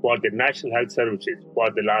for the National Health Services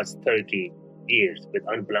for the last 30 years with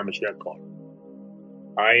unblemished record.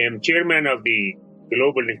 I am chairman of the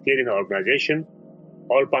Global Vegetarian Organization,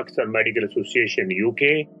 All Pakistan Medical Association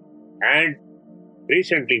UK, and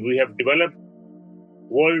recently we have developed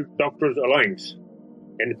World Doctors Alliance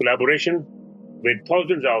in collaboration with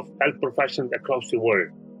thousands of health professionals across the world.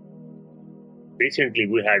 Recently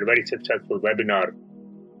we had a very successful webinar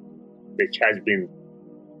which has been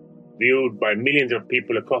viewed by millions of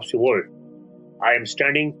people across the world. I am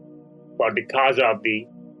standing for the cause of the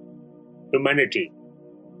humanity,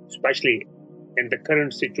 especially in the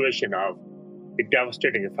current situation of the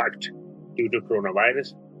devastating effect due to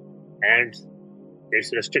coronavirus and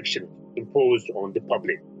its restriction imposed on the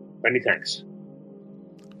public. Many thanks.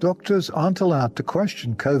 Doctors aren't allowed to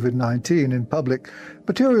question COVID-19 in public.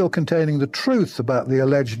 Material containing the truth about the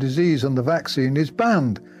alleged disease and the vaccine is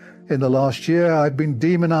banned. In the last year, I've been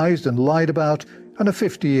demonized and lied about, and a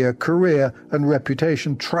 50-year career and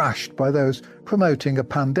reputation trashed by those promoting a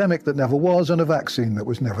pandemic that never was and a vaccine that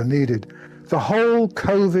was never needed. The whole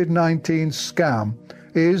COVID-19 scam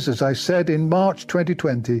is, as I said in March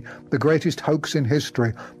 2020, the greatest hoax in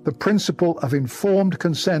history. The principle of informed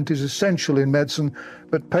consent is essential in medicine,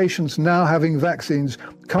 but patients now having vaccines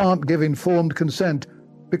can't give informed consent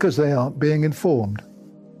because they aren't being informed.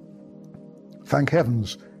 Thank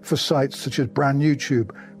heavens for sites such as Brand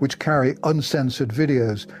YouTube, which carry uncensored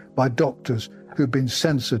videos by doctors who've been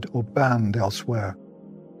censored or banned elsewhere.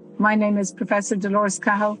 My name is Professor Dolores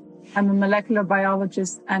Cahill. I'm a molecular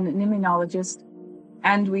biologist and an immunologist.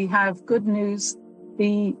 And we have good news.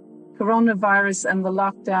 The coronavirus and the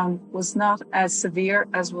lockdown was not as severe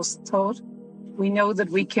as was thought. We know that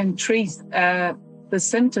we can treat the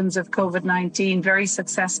symptoms of COVID-19 very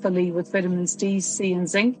successfully with vitamins D, C, and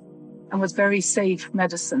zinc, and with very safe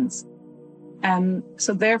medicines.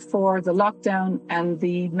 So therefore, the lockdown and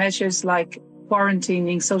the measures like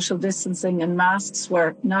quarantining, social distancing, and masks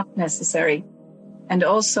were not necessary. And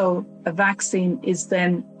also, a vaccine is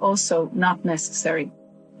then also not necessary.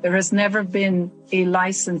 There has never been a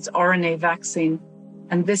licensed RNA vaccine,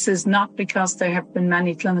 and this is not because there have been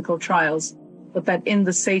many clinical trials, but that in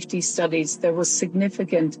the safety studies, there was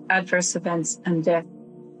significant adverse events and death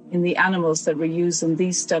in the animals that were used in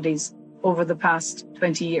these studies over the past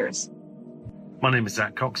 20 years. My name is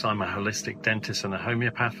Zach Cox. I'm a holistic dentist and a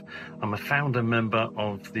homeopath. I'm a founder member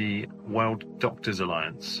of the World Doctors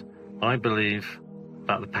Alliance. I believe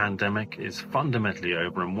that the pandemic is fundamentally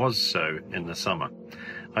over and was so in the summer.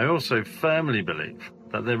 I also firmly believe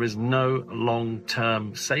that there is no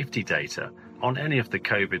long-term safety data on any of the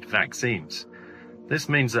COVID vaccines. This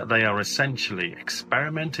means that they are essentially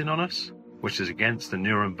experimenting on us, which is against the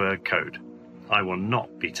Nuremberg Code. I will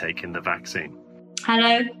not be taking the vaccine.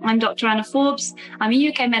 Hello, I'm Dr. Anna Forbes. I'm a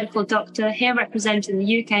UK medical doctor here representing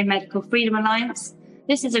the UK Medical Freedom Alliance.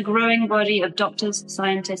 This is a growing body of doctors,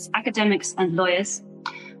 scientists, academics and lawyers.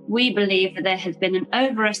 We believe that there has been an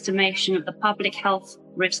overestimation of the public health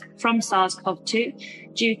risk from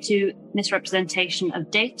SARS-CoV-2 due to misrepresentation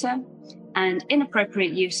of data and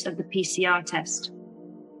inappropriate use of the PCR test.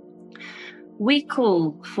 We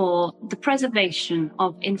call for the preservation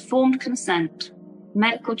of informed consent,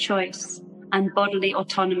 medical choice, and bodily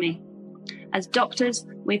autonomy. As doctors,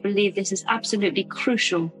 we believe this is absolutely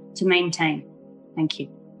crucial to maintain. Thank you.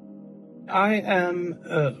 I am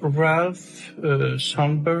Ralph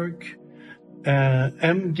Sundberg,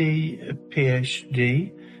 MD,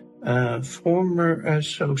 PhD, former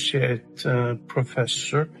associate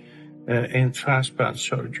professor in transplant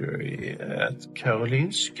surgery at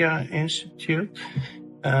Karolinska Institute.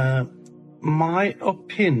 My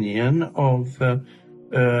opinion of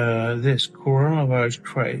this coronavirus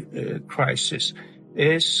crisis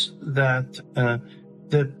is that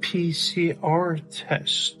the PCR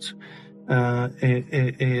test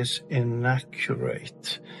is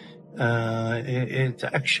inaccurate. It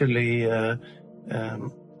actually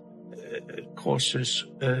causes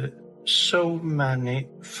so many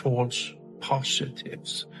false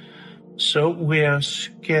positives. So we are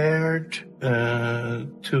scared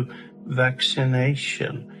to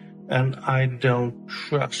vaccination, and I don't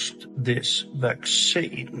trust this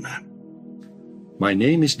vaccine. My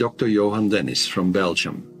name is Dr. Johan Dennis from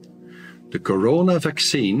Belgium. The corona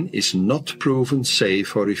vaccine is not proven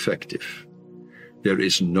safe or effective. There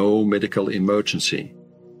is no medical emergency.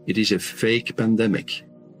 It is a fake pandemic.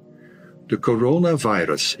 The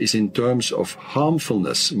coronavirus is in terms of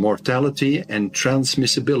harmfulness, mortality and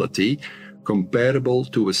transmissibility comparable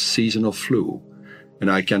to a seasonal flu, and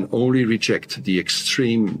I can only reject the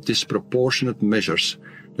extreme disproportionate measures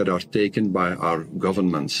that are taken by our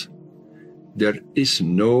governments. There is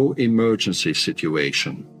no emergency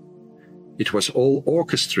situation. It was all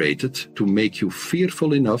orchestrated to make you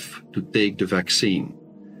fearful enough to take the vaccine.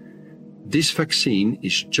 This vaccine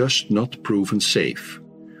is just not proven safe.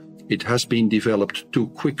 It has been developed too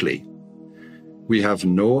quickly. We have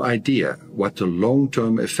no idea what the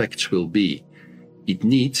long-term effects will be. It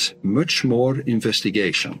needs much more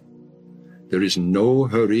investigation. There is no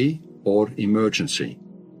hurry or emergency.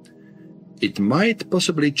 It might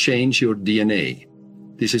possibly change your DNA.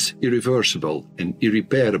 This is irreversible and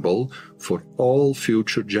irreparable for all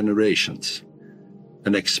future generations.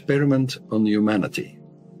 An experiment on humanity.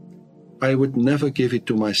 I would never give it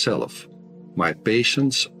to myself, my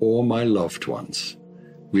patients or my loved ones.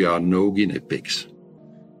 We are no guinea pigs.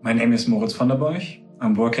 My name is Moritz van der Borch.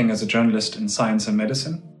 I'm working as a journalist in science and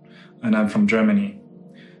medicine, and I'm from Germany.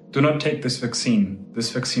 Do not take this vaccine.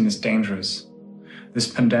 This vaccine is dangerous. This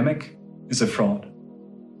pandemic is a fraud.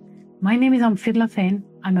 My name is Amfir Lafayne.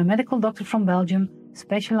 I'm a medical doctor from Belgium,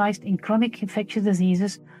 specialized in chronic infectious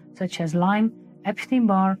diseases such as Lyme,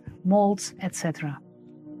 Epstein-Barr, molds, etc.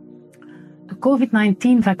 The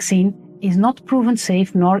COVID-19 vaccine is not proven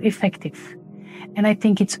safe nor effective, and I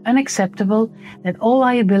think it's unacceptable that all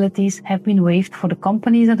liabilities have been waived for the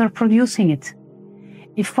companies that are producing it.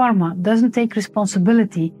 If pharma doesn't take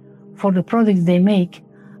responsibility for the products they make,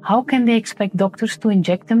 how can they expect doctors to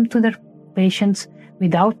inject them to their patients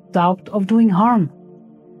without doubt of doing harm.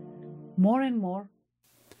 More and more.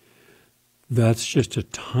 That's just a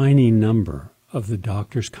tiny number of the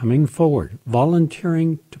doctors coming forward,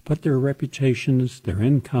 volunteering to put their reputations, their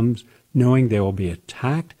incomes, knowing they will be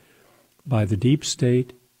attacked by the deep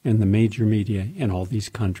state and the major media in all these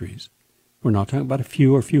countries. We're not talking about a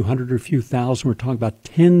few or a few hundred or a few thousand. We're talking about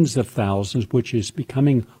tens of thousands, which is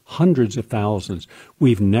becoming hundreds of thousands.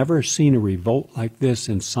 We've never seen a revolt like this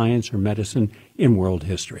in science or medicine in world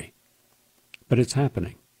history. But it's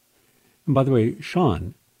happening. And by the way,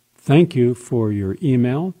 Sean, thank you for your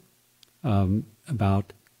email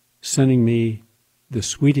about sending me the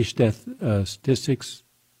Swedish death statistics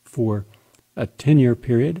for a 10-year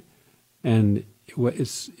period. And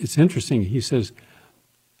it's interesting. He says,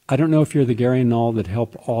 I don't know if you're the Gary Null that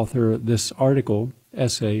helped author this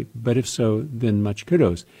essay, but if so, then much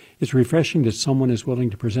kudos. It's refreshing that someone is willing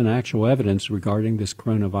to present actual evidence regarding this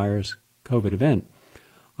coronavirus COVID event.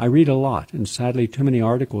 I read a lot, and sadly too many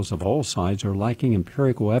articles of all sides are lacking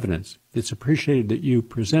empirical evidence. It's appreciated that you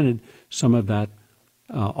presented some of that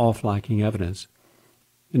lacking evidence.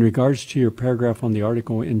 In regards to your paragraph on the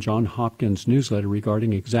article in John Hopkins' newsletter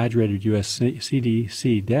regarding exaggerated U.S.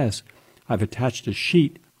 CDC deaths, I've attached a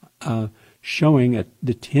sheet showing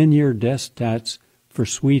the 10-year death stats for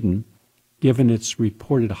Sweden, given its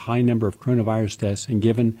reported high number of coronavirus deaths and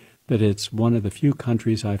given that it's one of the few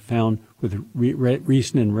countries I've found with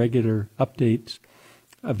recent and regular updates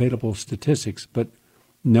available statistics. But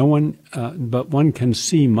one can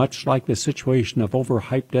see, much like the situation of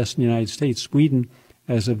overhyped deaths in the United States, Sweden,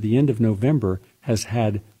 as of the end of November, has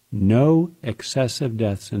had no excessive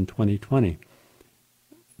deaths in 2020.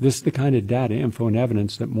 This is the kind of data, info, and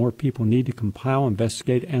evidence that more people need to compile,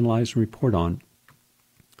 investigate, analyze, and report on.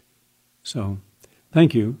 So,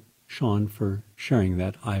 thank you, Sean, for sharing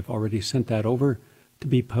that. I've already sent that over to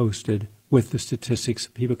be posted with the statistics.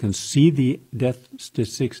 People can see the death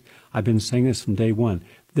statistics. I've been saying this from day one.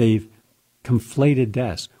 They've conflated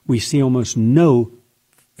deaths. We see almost no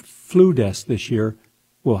flu deaths this year.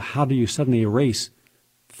 Well, how do you suddenly erase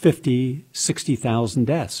 50, 60,000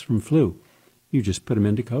 deaths from flu? You just put them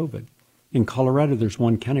into COVID. In Colorado, there's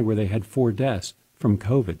one county where they had 4 deaths from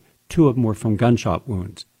COVID. 2 of them were from gunshot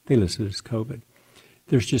wounds. They listed as COVID.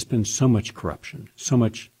 There's just been so much corruption, so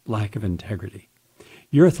much lack of integrity.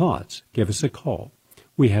 Your thoughts, give us a call.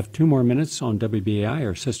 We have 2 more minutes on WBAI,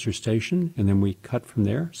 our sister station, and then we cut from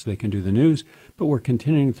there so they can do the news. But we're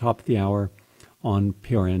continuing at the top of the hour on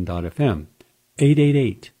PRN.FM.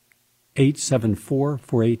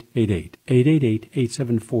 888-874-4888.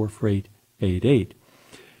 888-874-4888.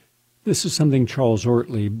 This is something Charles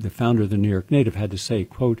Ortley, the founder of the New York Native, had to say,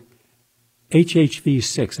 quote,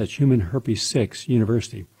 HHV6, that's Human Herpes 6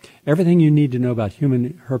 University. Everything you need to know about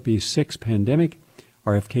Human Herpes 6 pandemic,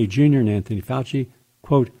 RFK Jr. and Anthony Fauci,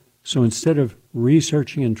 quote, so instead of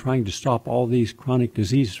researching and trying to stop all these chronic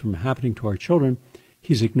diseases from happening to our children,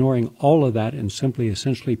 he's ignoring all of that and simply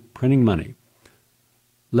essentially printing money.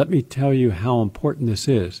 Let me tell you how important this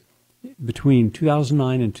is. Between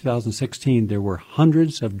 2009 and 2016, there were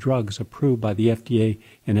hundreds of drugs approved by the FDA,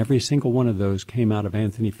 and every single one of those came out of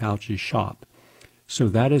Anthony Fauci's shop. So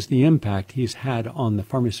that is the impact he's had on the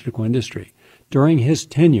pharmaceutical industry. During his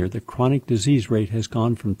tenure, the chronic disease rate has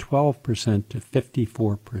gone from 12% to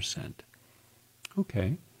 54%.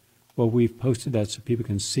 Okay. Well, we've posted that so people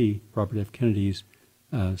can see Robert F. Kennedy's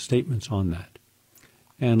statements on that.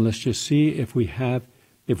 And let's just see if we have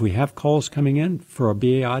calls coming in. For our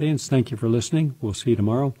BA audience, thank you for listening. We'll see you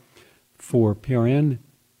tomorrow. For PRN,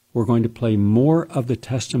 we're going to play more of the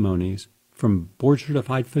testimonies from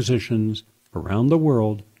board-certified physicians around the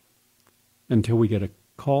world until we get a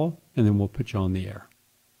call, and then we'll put you on the air.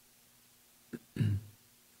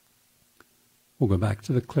 We'll go back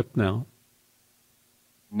to the clip now.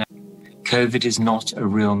 No, COVID is not a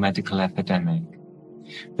real medical epidemic.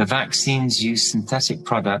 The vaccines use synthetic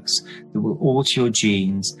products that will alter your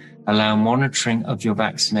genes, allow monitoring of your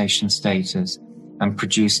vaccination status, and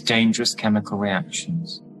produce dangerous chemical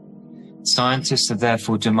reactions. Scientists are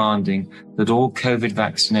therefore demanding that all COVID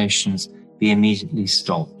vaccinations be immediately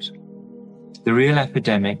stopped. The real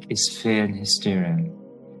epidemic is fear and hysteria.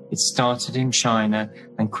 It started in China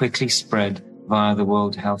and quickly spread via the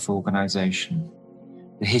World Health Organization.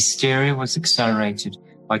 The hysteria was accelerated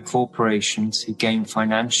by corporations who gain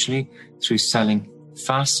financially through selling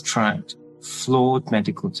fast-tracked, flawed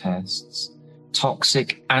medical tests,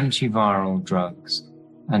 toxic antiviral drugs,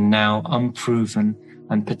 and now unproven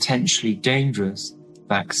and potentially dangerous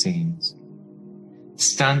vaccines.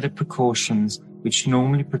 Standard precautions which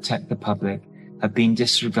normally protect the public have been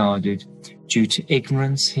disregarded due to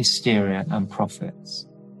ignorance, hysteria, and profits.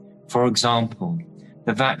 For example,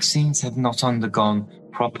 The vaccines have not undergone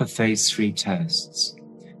proper phase 3 tests.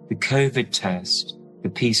 The COVID test, the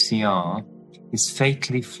PCR, is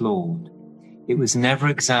fatally flawed. It was never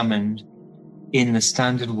examined in the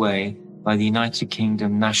standard way by the United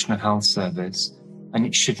Kingdom National Health Service, and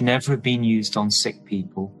it should never have been used on sick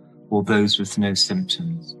people or those with no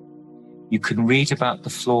symptoms. You can read about the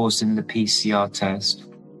flaws in the PCR test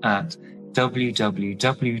at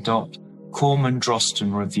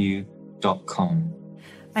www.cormandrostonreview.com.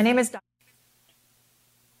 My name is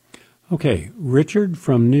Okay, Richard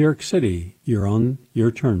from New York City, you're on your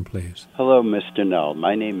turn, please. Hello, Mr. Null.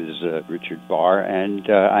 My name is Richard Barr, and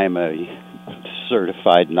I'm a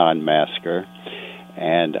certified non-masker,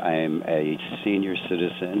 and I am a senior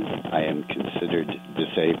citizen. I am considered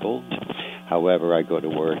disabled. However, I go to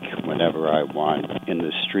work whenever I want in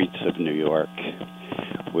the streets of New York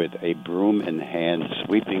with a broom in hand,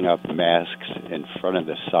 sweeping up masks in front of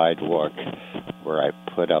the sidewalk where I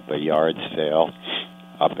put up a yard sale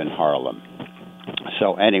up in Harlem.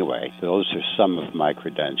 So anyway, those are some of my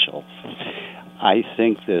credentials. I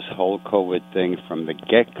think this whole COVID thing from the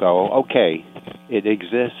get-go, okay, it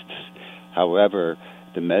exists. However,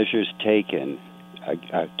 the measures taken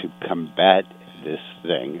to combat this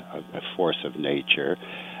thing, a force of nature,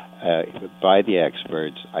 by the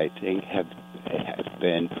experts, I think have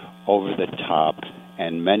been over the top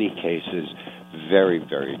and in many cases very,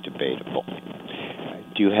 very debatable.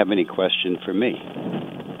 Do you have any question for me?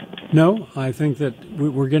 No, I think that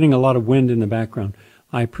we're getting a lot of wind in the background.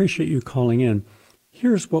 I appreciate you calling in.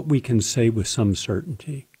 Here's what we can say with some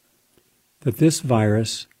certainty, that this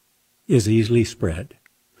virus is easily spread.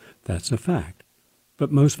 That's a fact.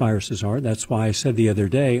 But most viruses are. That's why I said the other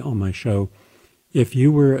day on my show, if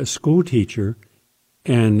you were a school teacher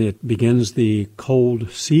and it begins the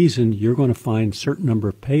cold season, you're going to find a certain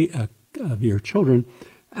number of your children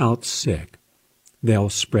out sick. They'll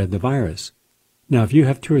spread the virus. Now, if you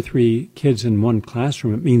have 2 or 3 kids in one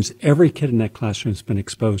classroom, it means every kid in that classroom has been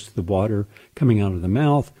exposed to the water coming out of the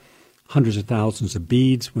mouth, hundreds of thousands of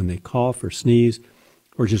beads when they cough or sneeze,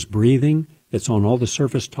 or just breathing. It's on all the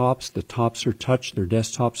surface tops. The tops are touched. Their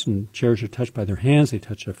desktops and chairs are touched by their hands. They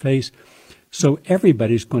touch their face. So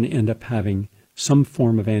everybody's going to end up having some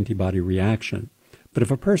form of antibody reaction. But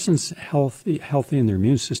if a person's healthy and their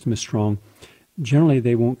immune system is strong, generally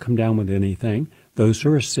they won't come down with anything. Those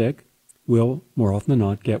who are sick will more often than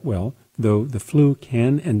not get well, though the flu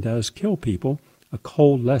can and does kill people, a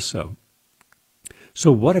cold less so.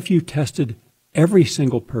 So what if you tested every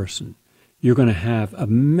single person? You're going to have a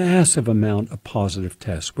massive amount of positive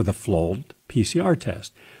tests with a flawed PCR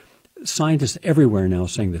test. Scientists everywhere now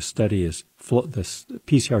saying this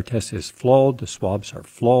PCR test is flawed, the swabs are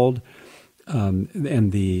flawed,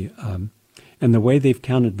 and the way they've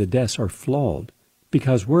counted the deaths are flawed,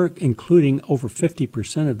 because we're including over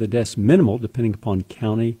 50% of the deaths, minimal, depending upon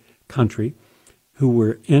county, country, who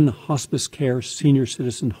were in hospice care, senior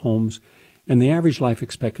citizen homes, and the average life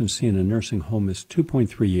expectancy in a nursing home is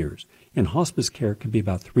 2.3 years. In hospice care, it can be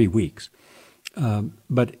about 3 weeks.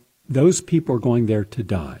 But those people are going there to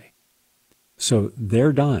die. So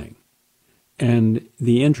they're dying. And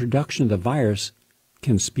the introduction of the virus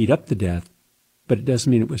can speed up the death, but it doesn't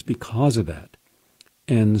mean it was because of that.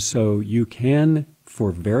 And so you can,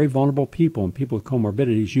 for very vulnerable people and people with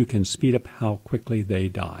comorbidities, you can speed up how quickly they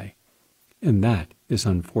die. And that is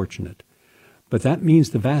unfortunate. But that means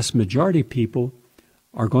the vast majority of people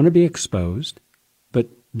are going to be exposed, but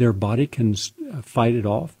their body can fight it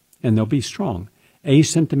off, and they'll be strong.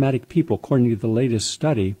 Asymptomatic people, according to the latest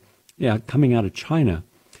study coming out of China,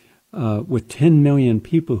 with 10 million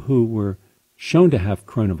people who were shown to have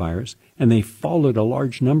coronavirus, and they followed a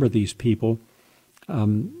large number of these people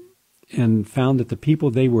and found that the people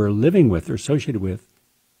they were living with or associated with,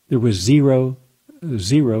 there was zero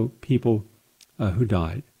people who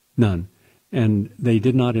died, none. And they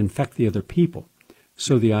did not infect the other people.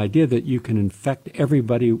 So the idea that you can infect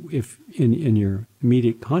everybody if in your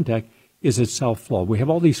immediate contact is itself flawed. We have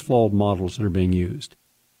all these flawed models that are being used.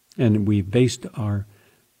 And we've based our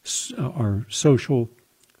social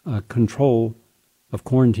control of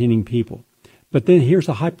quarantining people. But then here's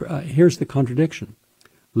the contradiction.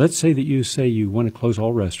 Let's say that you say you want to close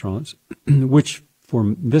all restaurants, which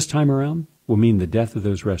for this time around will mean the death of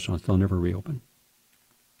those restaurants. They'll never reopen.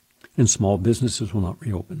 And small businesses will not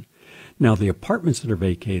reopen. Now, the apartments that are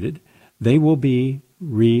vacated, they will be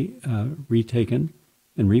retaken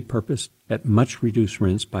and repurposed at much reduced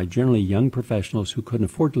rents by generally young professionals who couldn't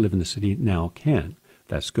afford to live in the city now can.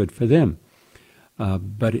 That's good for them.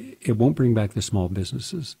 But it won't bring back the small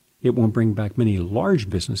businesses. It won't bring back many large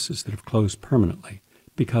businesses that have closed permanently,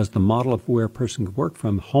 because the model of where a person could work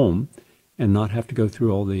from home and not have to go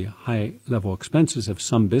through all the high-level expenses of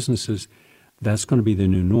some businesses, that's going to be the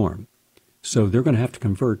new norm. So they're going to have to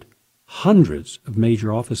convert hundreds of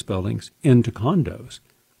major office buildings into condos.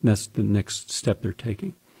 That's the next step they're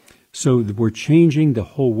taking. So we're changing the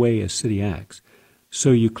whole way a city acts. So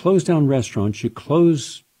you close down restaurants, you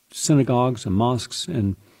close synagogues and mosques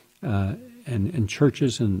and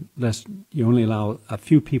churches, and you only allow a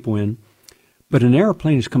few people in. But an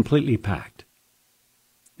airplane is completely packed.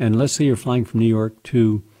 And let's say you're flying from New York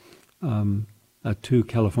to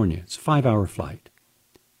California. It's a 5-hour flight.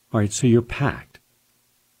 All right, so you're packed.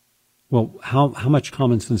 Well, how much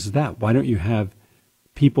common sense is that? Why don't you have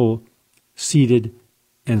people seated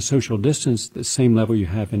and social distance the same level you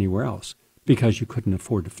have anywhere else? Because you couldn't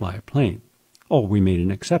afford to fly a plane. Oh, we made an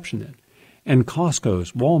exception then. And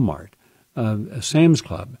Costco's, Walmart, Sam's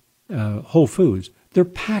Club, Whole Foods, they're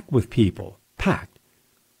packed with people, packed.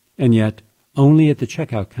 And yet, only at the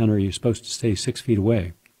checkout counter are you supposed to stay 6 feet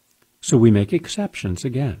away. So we make exceptions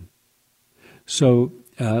again. So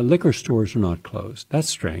liquor stores are not closed. That's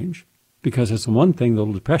strange, because it's the one thing that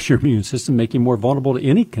will depress your immune system, make you more vulnerable to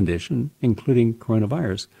any condition, including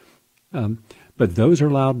coronavirus. But those are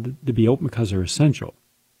allowed to be open because they're essential.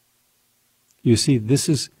 You see, this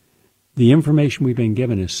is the information we've been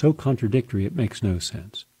given is so contradictory it makes no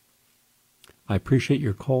sense. I appreciate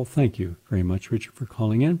your call. Thank you very much, Richard, for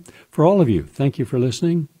calling in. For all of you, thank you for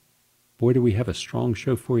listening. Boy, do we have a strong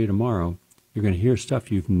show for you tomorrow. You're going to hear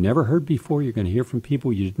stuff you've never heard before. You're going to hear from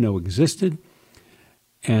people you didn't know existed.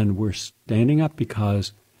 And we're standing up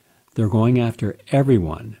because they're going after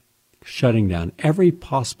everyone, shutting down every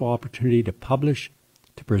possible opportunity to publish,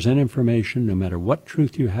 to present information, no matter what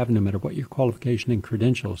truth you have, no matter what your qualification and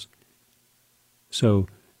credentials. So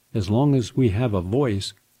as long as we have a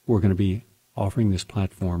voice, we're going to be offering this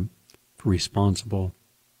platform for responsible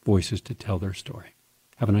voices to tell their story.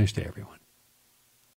 Have a nice day, everyone.